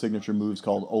one of his signature moves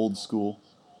called Old School.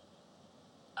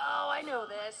 Oh, I know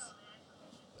this.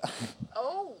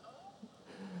 Oh.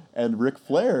 And Ric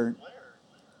Flair,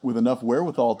 with enough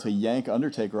wherewithal to yank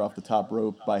Undertaker off the top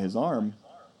rope by his arm.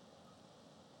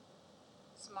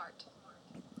 Smart.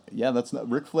 Yeah,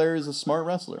 Ric Flair is a smart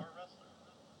wrestler.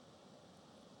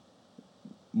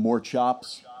 More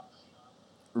chops.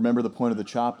 Remember, the point of the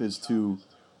chop is to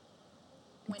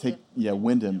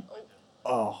wind him.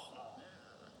 Oh.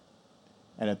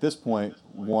 And at this point,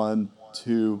 1,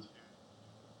 2.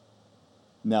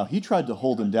 Now, he tried to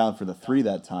hold him down for the 3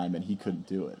 that time, and he couldn't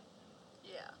do it.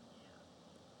 Yeah.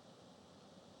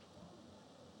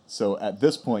 So at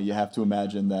this point, you have to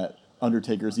imagine that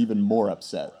Undertaker's even more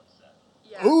upset.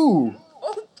 Yeah. Ooh!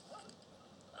 Oh.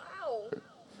 Ow.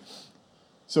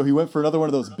 So he went for another one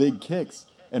of those big kicks,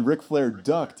 and Ric Flair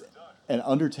ducked, and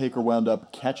Undertaker wound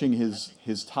up catching his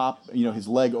top, his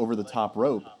leg over the top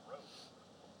rope.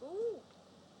 Ooh.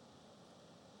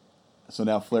 So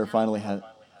now Flair finally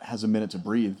has a minute to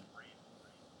breathe.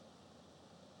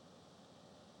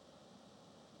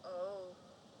 Oh.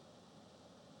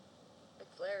 Ric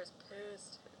Flair is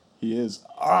pissed. He is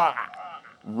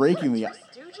raking the... What,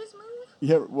 Three Stooges move?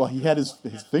 Yeah, well, he had his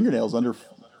fingernails under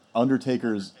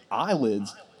Undertaker's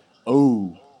eyelids.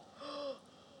 Oh.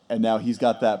 And now he's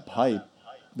got that pipe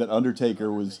that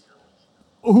Undertaker was...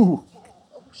 Ooh!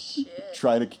 Oh, shit.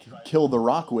 Trying to kill The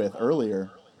Rock with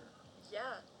earlier. Yeah.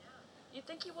 You'd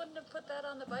think he wouldn't have put that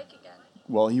on the bike again.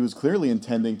 Well, he was clearly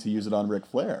intending to use it on Ric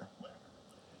Flair.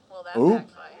 Well, that Ooh.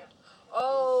 backfired.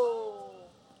 Oh.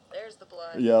 There's the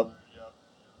blood. Yep.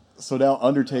 So now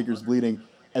Undertaker's bleeding,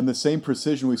 and the same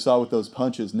precision we saw with those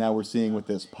punches, now we're seeing with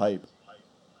this pipe.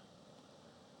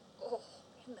 Oh,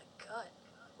 in the gut.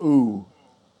 Ooh.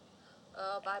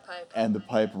 Oh, bye, pipe. And the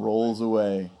pipe rolls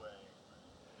away.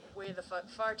 Way the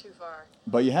far too far.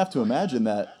 But you have to imagine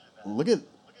that. Look at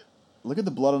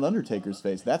the blood on Undertaker's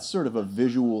face. That's sort of a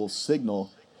visual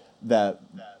signal that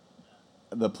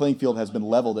the playing field has been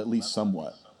leveled at least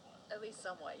somewhat. At least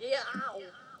somewhat. Yeah. Ow.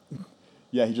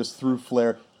 Yeah, he just threw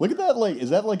Flair. Look at that, like, is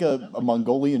that like a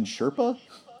Mongolian Sherpa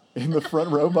in the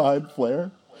front row behind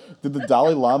Flair? Did the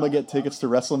Dalai Lama get tickets to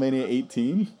WrestleMania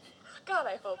 18? God,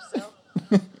 I hope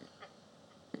so.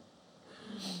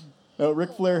 Now,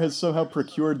 Ric Flair has somehow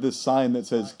procured this sign that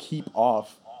says, "Keep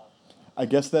off." I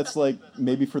guess that's like,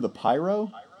 maybe for the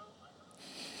pyro?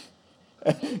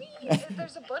 Maybe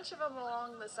there's a bunch of them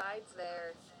along the sides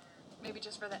there. Maybe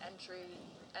just for the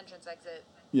entrance exit.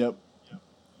 Yep.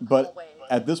 But Hallway.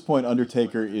 at this point,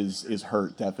 Undertaker is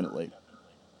hurt, definitely.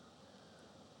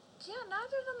 Yeah,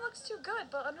 neither of them looks too good,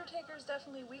 but Undertaker's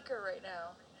definitely weaker right now.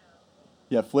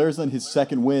 Yeah, Flair's on his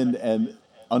second wind, and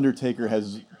Undertaker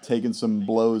has taken some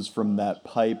blows from that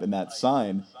pipe and that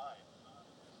sign.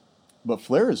 But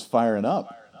Flair is firing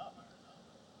up.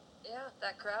 Yeah,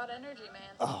 that crowd energy,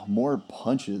 man. Oh, more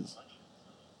punches.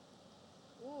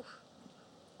 Oof.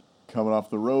 Coming off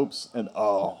the ropes, and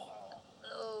Oh.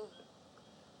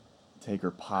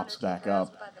 Taker pops Undertaker back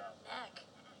up. by the neck.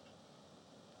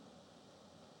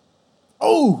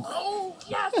 Oh! Oh,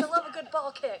 yes, I love a good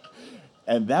ball kick.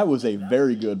 And that was a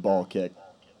very good ball kick.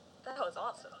 That was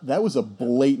awesome. That was a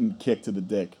blatant kick to the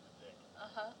dick.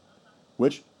 Uh-huh.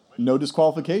 Which, no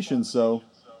disqualification, so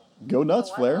go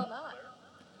nuts, Why Flair. not?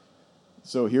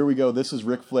 So here we go. This is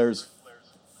Ric Flair's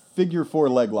figure 4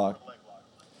 leg lock.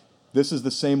 This is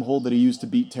the same hold that he used to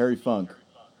beat Terry Funk.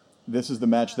 This is the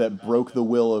match that broke the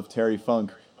will of Terry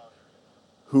Funk,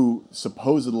 who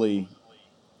supposedly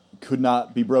could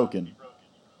not be broken.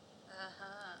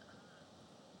 Uh-huh.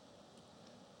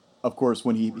 Of course,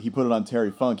 when he put it on Terry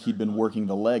Funk, he'd been working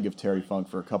the leg of Terry Funk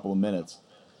for a couple of minutes.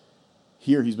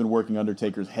 Here, he's been working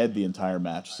Undertaker's head the entire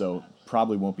match, so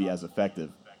probably won't be as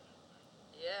effective.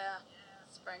 Yeah.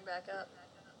 Sprang back up.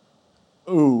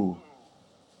 Ooh.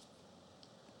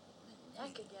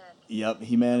 Neck again. Yep,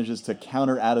 he manages to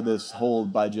counter out of this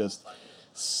hold by just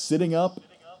sitting up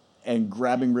and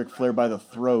grabbing Ric Flair by the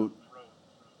throat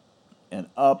and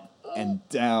up and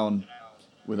down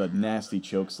with a nasty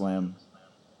choke slam.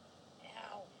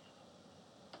 Ow.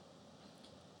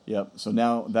 Yep, so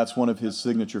now that's one of his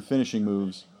signature finishing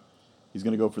moves. He's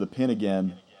going to go for the pin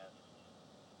again.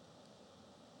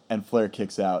 And Flair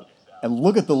kicks out. And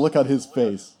look at the look on his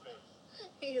face.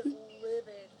 He is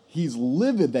livid. He's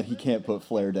livid that he can't put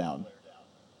Flair down.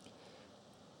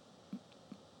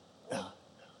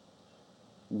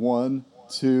 1,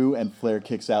 2, and Flair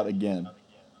kicks out again.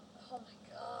 Oh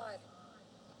my god.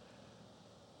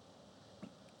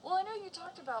 Well, I know you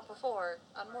talked about before,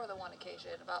 on more than one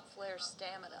occasion, about Flair's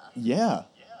stamina, Yeah.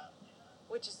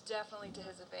 which is definitely to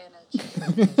his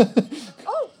advantage.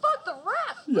 Oh, fuck the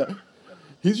ref! Yeah.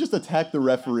 He's just attacked the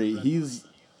referee. He's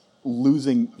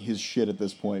losing his shit at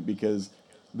this point because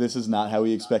this is not how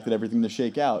he expected everything to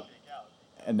shake out.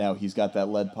 And now he's got that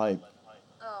lead pipe.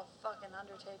 Oh, fucking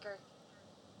Undertaker.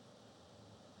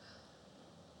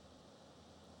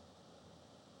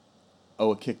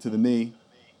 Oh, a kick to the knee.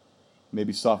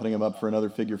 Maybe softening him up for another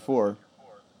figure 4.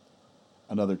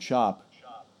 Another chop.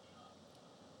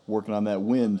 Working on that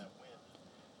wind.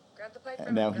 Grab the pipe And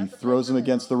from now him, he grab the throws pipe him from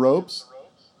against the ropes.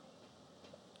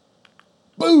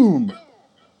 Boom!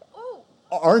 Ooh,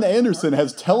 Arn Anderson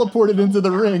has teleported into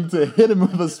the ring to hit him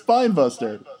with a spine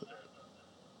buster.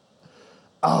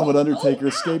 Oh, but Undertaker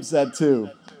escapes that too.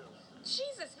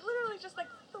 Jesus, he literally just like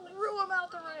threw him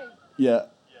out the ring. Yeah.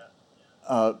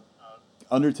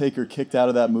 Undertaker kicked out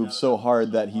of that move so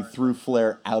hard that he threw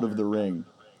Flair out of the ring.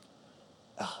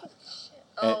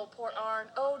 Oh, poor Arn.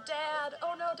 Oh, Dad.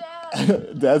 Oh, no,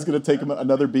 Dad. Dad's going to take him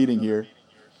another beating here.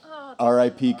 Oh,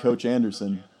 R.I.P. Coach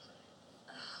Anderson.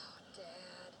 Dad.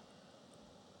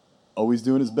 Always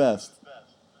doing his best.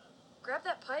 Grab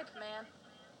that pipe, man.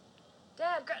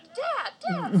 Dad,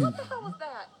 Dad, what the hell was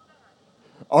that?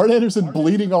 Arn Anderson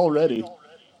bleeding already.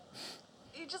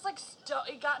 He just like,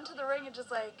 he got into the ring and just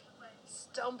like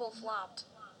stumble flopped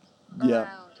Yeah.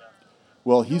 around.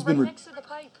 Well, He he's was right been... next to the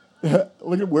pipe.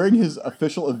 Look at wearing his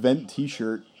official event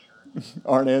t-shirt.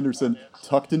 Arn Anderson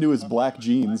tucked into his black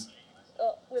jeans.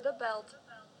 With a belt.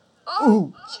 Oh,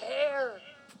 Ooh. chair.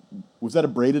 Was that a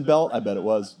braided belt? I bet it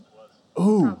was.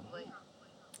 Ooh. Probably.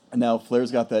 And now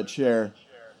Flair's got that chair.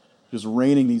 Just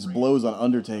raining these blows on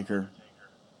Undertaker.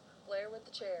 Flair with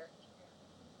the chair.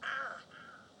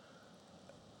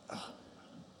 Ah.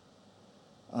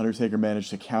 Undertaker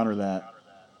managed to counter that.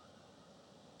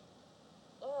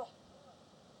 Oh.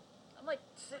 I'm like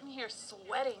sitting here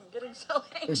sweating, getting so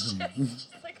It's just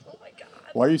like, oh my god.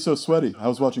 Why are you so sweaty? I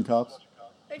was watching Cops.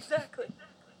 Exactly.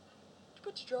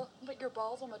 Did you put your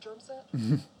balls on my drum set?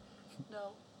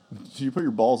 No. Did you put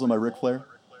your balls on my Ric Flair?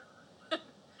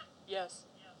 Yes.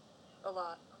 A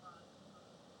lot.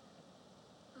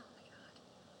 Oh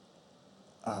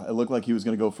my god. It looked like he was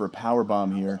going to go for a power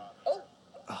bomb here. Oh.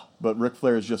 But Ric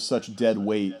Flair is just such dead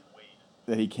weight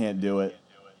that he can't do it.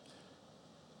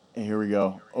 And here we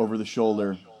go. Over the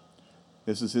shoulder.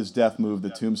 This is his death move, the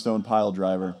Tombstone Pile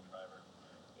Driver.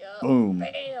 Yep. Boom.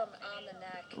 Bam. On the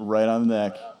neck. Right on the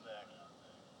neck.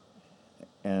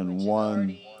 And Which is 1,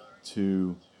 already-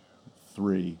 2,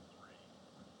 3.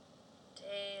 Damn.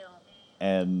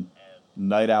 And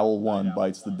Night Owl 1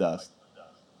 bites the dust.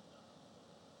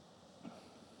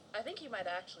 I think he might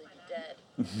actually be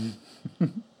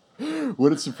dead.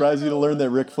 Would it surprise you to learn that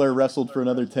Ric Flair wrestled for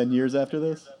another 10 years after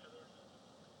this?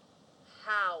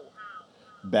 How?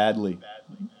 Badly.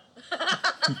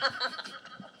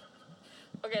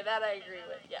 Okay, that I agree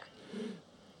with, yeah.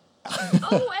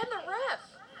 Oh, and the ref!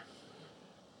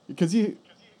 Because you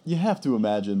have to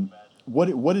imagine,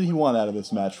 what did he want out of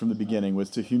this match from the beginning was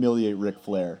to humiliate Ric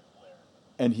Flair.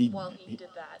 And he did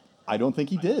that. I don't think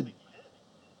he did.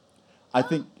 I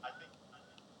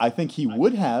think he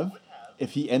would have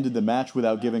if he ended the match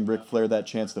without giving Ric Flair that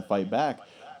chance to fight back.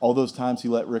 All those times he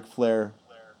let Ric Flair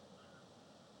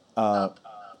up,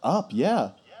 yeah.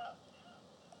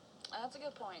 That's a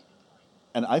good point.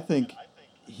 And I think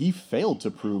he failed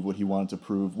to prove what he wanted to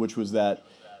prove, which was that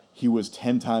he was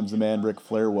 10 times the man Ric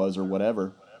Flair was or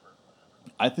whatever.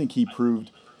 I think he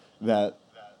proved that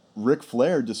Ric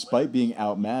Flair, despite being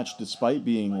outmatched, despite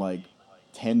being like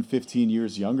 10, 15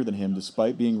 years younger than him,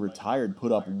 despite being retired,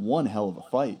 put up one hell of a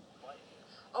fight.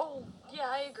 Oh, yeah,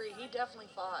 I agree. He definitely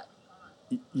fought.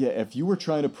 Yeah, if you were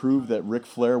trying to prove that Ric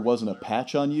Flair wasn't a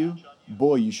patch on you,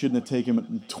 boy, you shouldn't have taken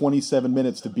him 27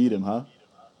 minutes to beat him, huh?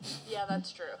 Yeah,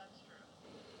 that's true.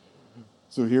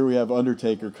 So here we have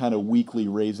Undertaker kind of weakly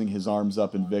raising his arms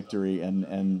up in victory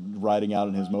and riding out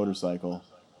on his motorcycle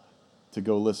to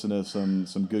go listen to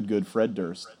some good Fred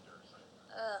Durst.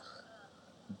 Ugh.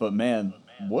 But man,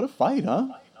 what a fight, huh?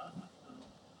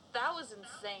 That was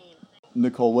insane.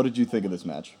 Nicole, what did you think of this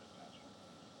match?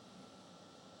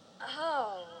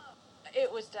 Oh,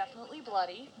 it was definitely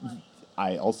bloody.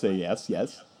 I'll say yes.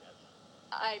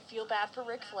 I feel bad for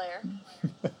Ric Flair,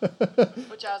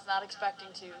 which I was not expecting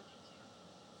to.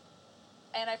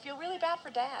 And I feel really bad for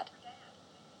Dad.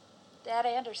 Dad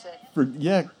Anderson.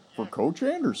 For Coach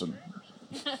Anderson.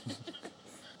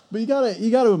 But you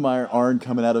gotta admire Arn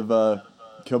coming out of the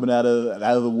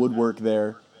woodwork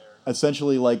there,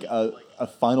 essentially like a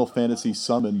Final Fantasy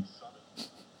summon.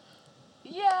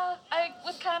 Yeah, I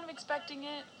was kind of expecting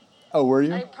it. Oh, were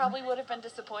you? I probably would have been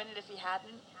disappointed if he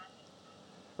hadn't.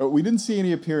 We didn't see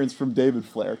any appearance from David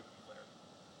Flair.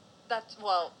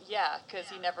 Yeah, because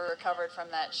he never recovered from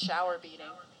that shower beating.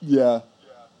 Yeah.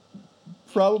 He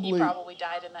Probably. probably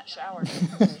died in that shower.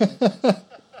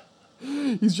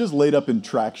 He's just laid up in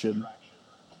traction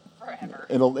Forever.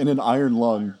 in an iron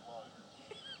lung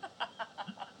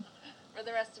For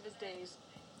the rest of his days.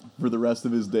 for the rest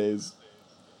of his days.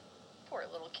 Poor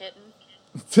little kitten.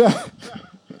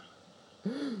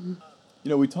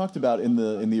 We talked about in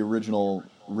the original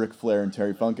Ric Flair and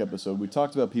Terry Funk episode, we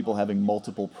talked about people having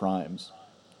multiple primes.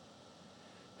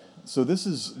 So this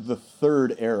is the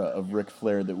third era of Ric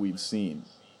Flair that we've seen.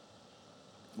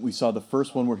 We saw the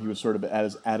first one where he was sort of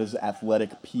at his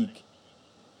athletic peak,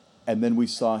 and then we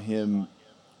saw him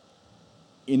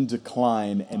in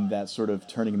decline, and that sort of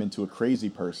turning him into a crazy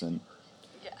person.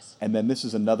 Yes. And then this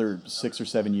is another 6 or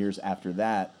 7 years after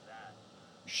that,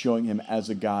 showing him as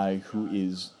a guy who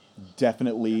is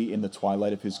definitely in the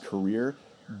twilight of his career,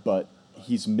 but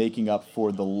he's making up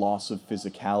for the loss of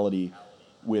physicality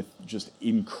with just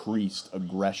increased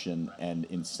aggression and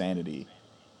insanity.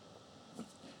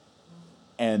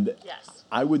 And Yes.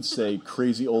 I would say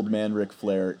Crazy Old Man Ric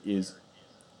Flair is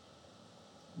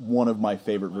one of my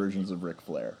favorite versions of Ric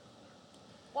Flair.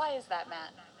 Why is that,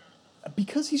 Matt?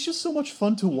 Because he's just so much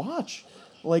fun to watch.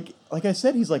 Like I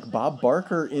said, he's like Bob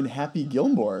Barker in Happy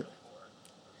Gilmore.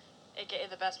 AKA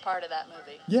the best part of that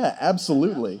movie. Yeah,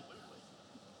 absolutely.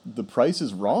 The price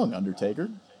is wrong, Undertaker.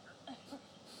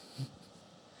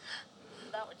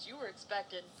 Not what you were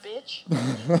expecting, bitch.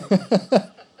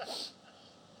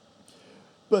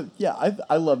 But yeah,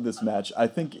 I love this match. I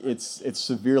think it's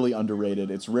severely underrated.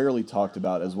 It's rarely talked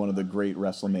about as one of the great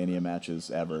WrestleMania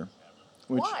matches ever.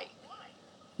 Why?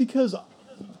 Because,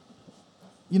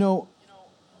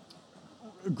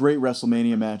 great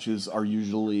WrestleMania matches are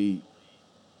usually,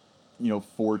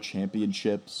 for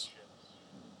championships.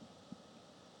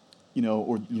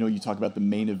 you talk about the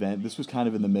main event. This was kind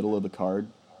of in the middle of the card,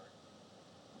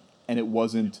 and it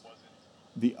wasn't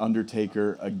the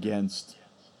Undertaker against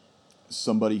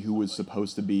somebody who was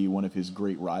supposed to be one of his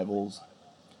great rivals.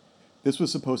 This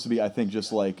was supposed to be, I think,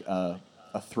 just like a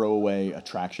throwaway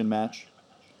attraction match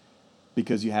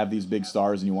because you have these big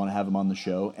stars and you want to have them on the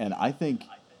show. And I think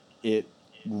it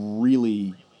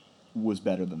really was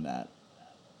better than that.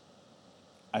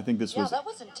 I think this was... Yeah, that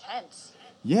was intense.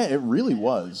 Yeah, it really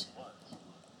was.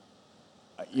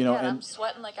 And I'm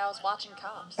sweating like I was watching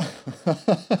Cops.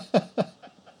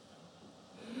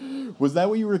 Was that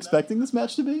what you were expecting this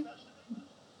match to be?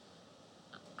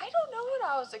 I don't know what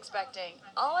I was expecting.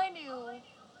 All I knew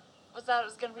was that it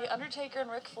was going to be Undertaker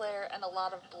and Ric Flair and a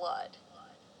lot of blood.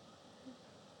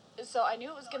 So I knew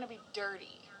it was going to be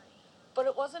dirty. But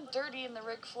it wasn't dirty in the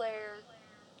Ric Flair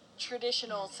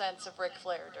traditional sense of Ric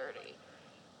Flair dirty.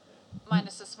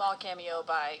 Minus a small cameo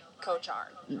by Coach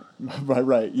Arn.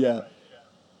 Right, yeah.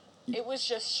 It was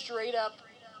just straight up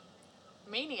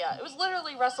Mania. It was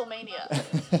literally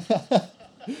WrestleMania.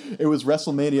 It was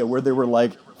WrestleMania where there were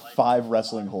like 5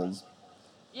 wrestling holds.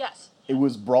 Yes. It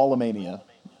was Brawlamania.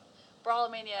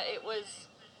 Brawlamania. It was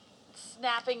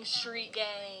snapping street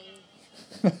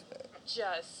gang.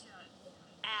 Just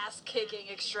ass-kicking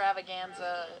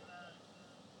extravaganza.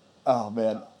 Oh,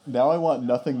 man. Now I want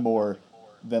nothing more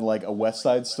than like a West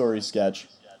Side Story sketch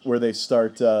where they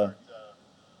start,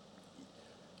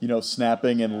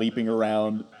 snapping and leaping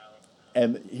around.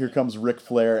 And here comes Ric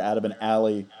Flair out of an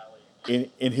alley in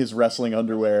his wrestling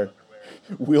underwear,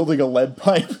 wielding a lead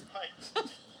pipe.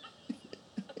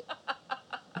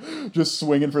 Just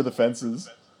swinging for the fences.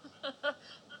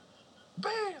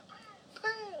 Bam!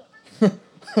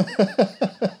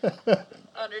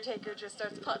 Undertaker just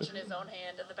starts punching his own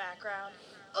hand in the background.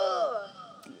 Ugh.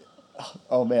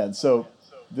 Oh man, so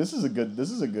this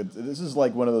is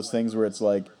like one of those things where it's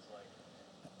like,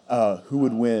 who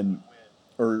would win,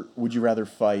 or would you rather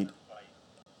fight?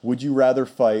 Would you rather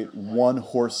fight one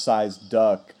horse-sized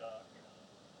duck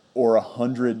or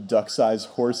 100 duck-sized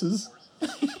horses?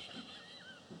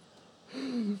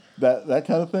 that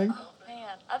kind of thing? Oh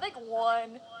man, I think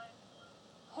one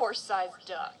horse-sized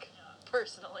duck,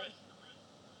 personally.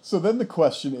 So then the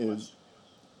question is,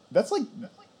 that's like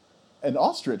an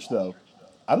ostrich, though.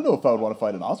 I don't know if I would want to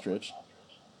fight an ostrich.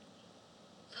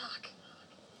 Fuck.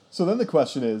 So then the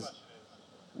question is,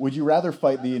 would you rather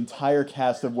fight the entire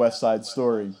cast of West Side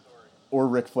Story or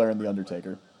Ric Flair and The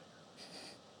Undertaker?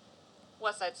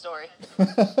 West Side Story.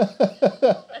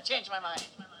 I changed my mind.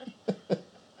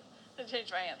 I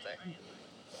changed my answer.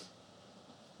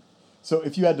 So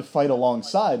if you had to fight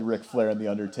alongside Ric Flair and The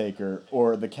Undertaker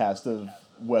or the cast of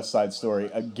West Side Story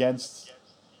against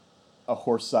a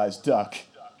horse-sized duck,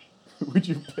 who would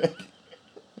you pick?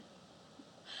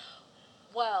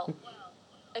 Well,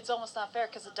 it's almost not fair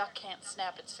because a duck can't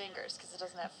snap its fingers because it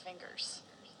doesn't have fingers.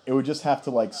 It would just have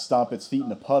to like stomp its feet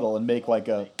in a puddle and make like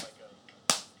a...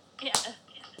 Yeah.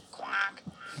 Quack.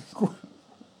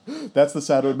 That's the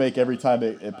sound it would make every time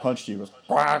it punched you. It was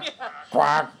quack,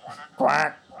 quack,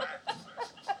 quack.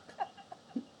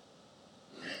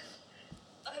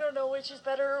 I don't know which is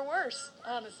better or worse,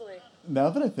 honestly. Now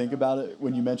that I think about it,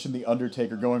 when you mentioned The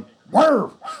Undertaker going,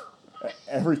 "Whoa!"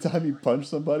 every time you punch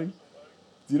somebody,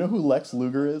 do you know who Lex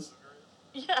Luger is?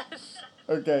 Yes.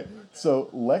 Okay, so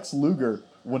Lex Luger,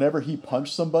 whenever he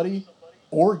punched somebody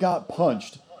or got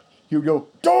punched, he would go,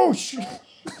 "Douche!"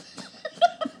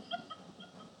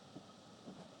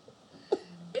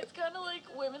 It's kind of like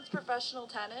women's professional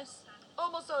tennis.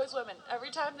 Almost always women.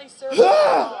 Every time they serve the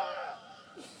ball.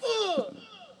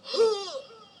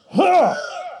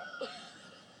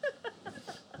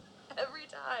 Every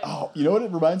time. Oh, you know what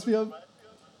it reminds me of?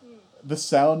 The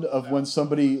sound of when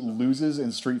somebody loses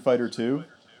in Street Fighter 2.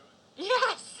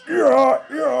 Yes. Yeah,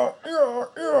 yeah, yeah,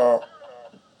 yeah.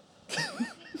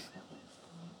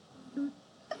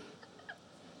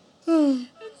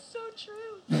 It's so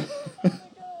true. Oh my god.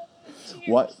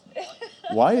 What?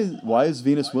 Why is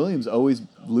Venus Williams always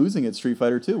losing at Street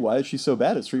Fighter 2? Why is she so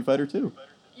bad at Street Fighter 2?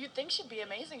 You'd think she'd be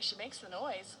amazing. She makes the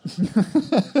noise.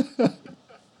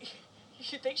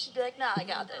 You'd think she'd be like, nah, I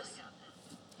got this.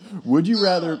 Would you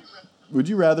rather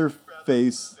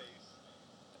face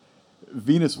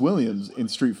Venus Williams in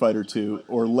Street Fighter 2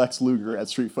 or Lex Luger at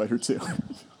Street Fighter 2?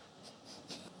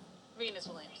 Venus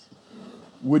Williams.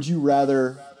 Would you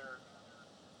rather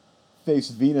face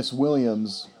Venus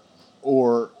Williams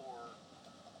or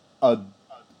a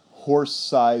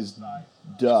horse-sized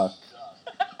duck?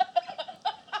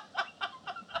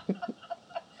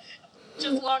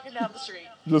 Just walking down the street.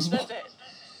 Just That's it.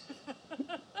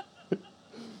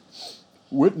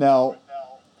 Now,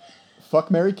 Fuck,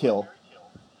 Marry, Kill.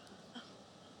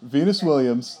 Venus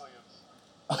Williams.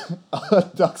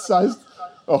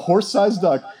 A horse-sized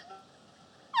duck.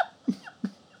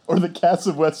 Or the cast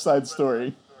of West Side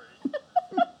Story.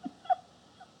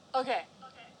 Okay.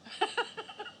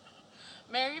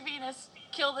 Marry Venus,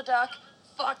 kill the duck,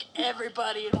 fuck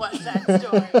everybody in West Side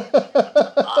Story.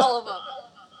 All of them.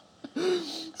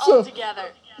 All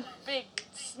together. Big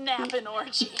snapping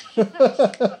orgy.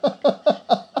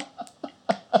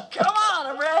 Come on,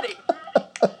 I'm ready.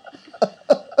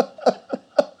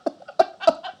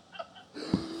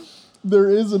 There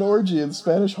is an orgy in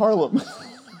Spanish Harlem.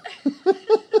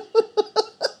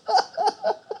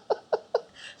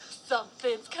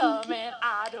 Something's coming,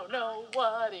 I don't know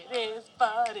what it is,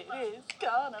 but it is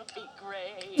gonna be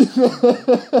great.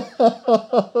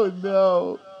 Oh,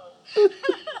 no.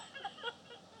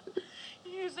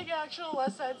 Using actual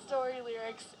West Side Story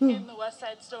lyrics in the West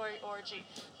Side Story orgy.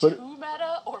 But- Too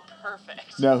meta or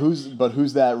perfect? Now,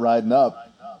 who's that riding up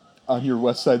on your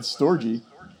West Side Storgy?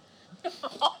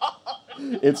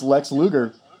 It's Lex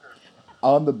Luger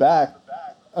on the back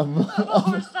of a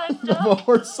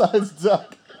horse-sized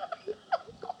duck.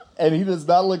 And he does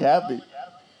not look happy.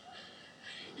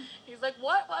 He's like,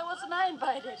 what? Why wasn't I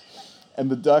invited?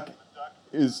 And the duck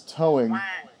is towing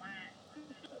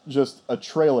just a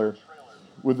trailer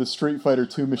with a Street Fighter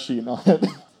II machine on it.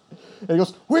 And he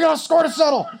goes, "We gotta score to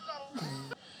settle!"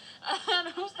 And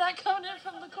who's that coming in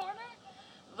from the corner?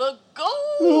 The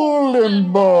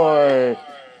Golden Boy!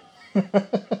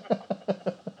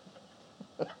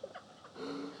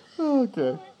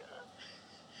 Okay.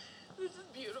 This is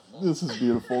beautiful. This is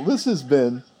beautiful. This has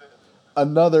been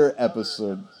another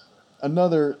episode.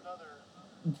 Another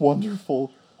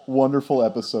wonderful, wonderful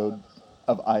episode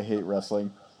of I Hate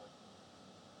Wrestling.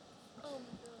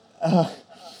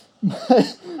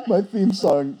 My theme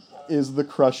song is The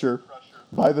Crusher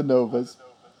by the Novas.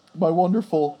 My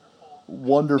wonderful,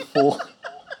 wonderful...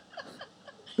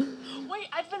 Wait,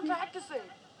 I've been practicing.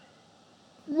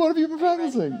 What have you been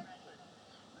practicing?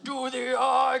 Do the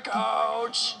eye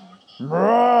couch.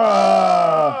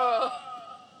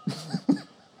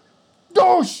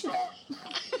 Dosh!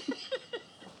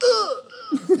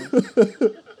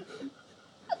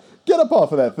 Get up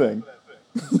off of that thing.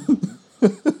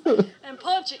 And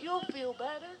punch it, you'll feel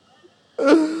better.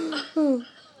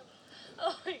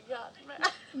 Oh my god,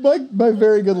 man. My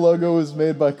very good logo is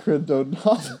made by Crindo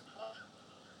Knott.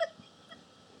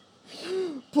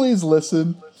 Please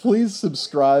listen. Please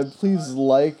subscribe. Please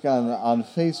like on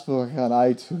Facebook, on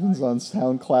iTunes, on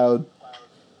SoundCloud.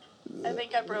 I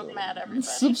think I broke Matt, everybody.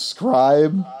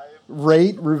 Subscribe.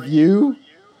 Rate. Review.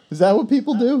 Is that what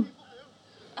people do?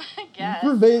 I guess.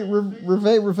 Revate.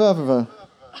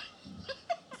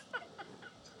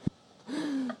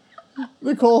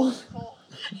 Nicole.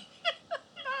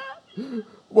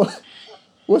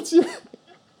 What's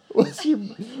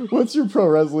your pro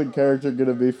wrestling character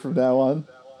gonna be from now on?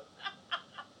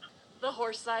 The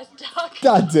horse-sized duck.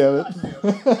 God damn it.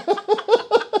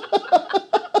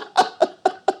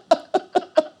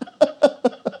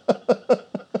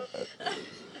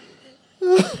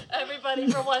 Everybody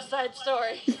from West Side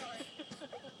Story.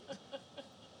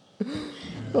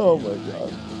 Oh my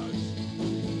god.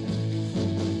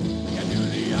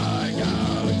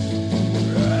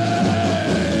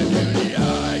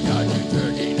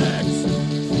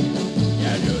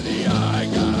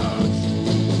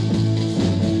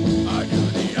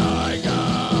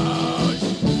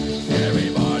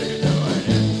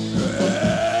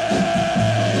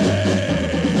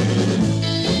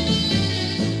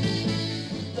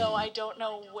 Though I don't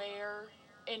know where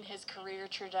in his career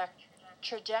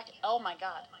oh my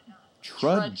god.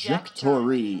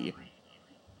 Trajectory.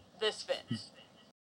 This fits.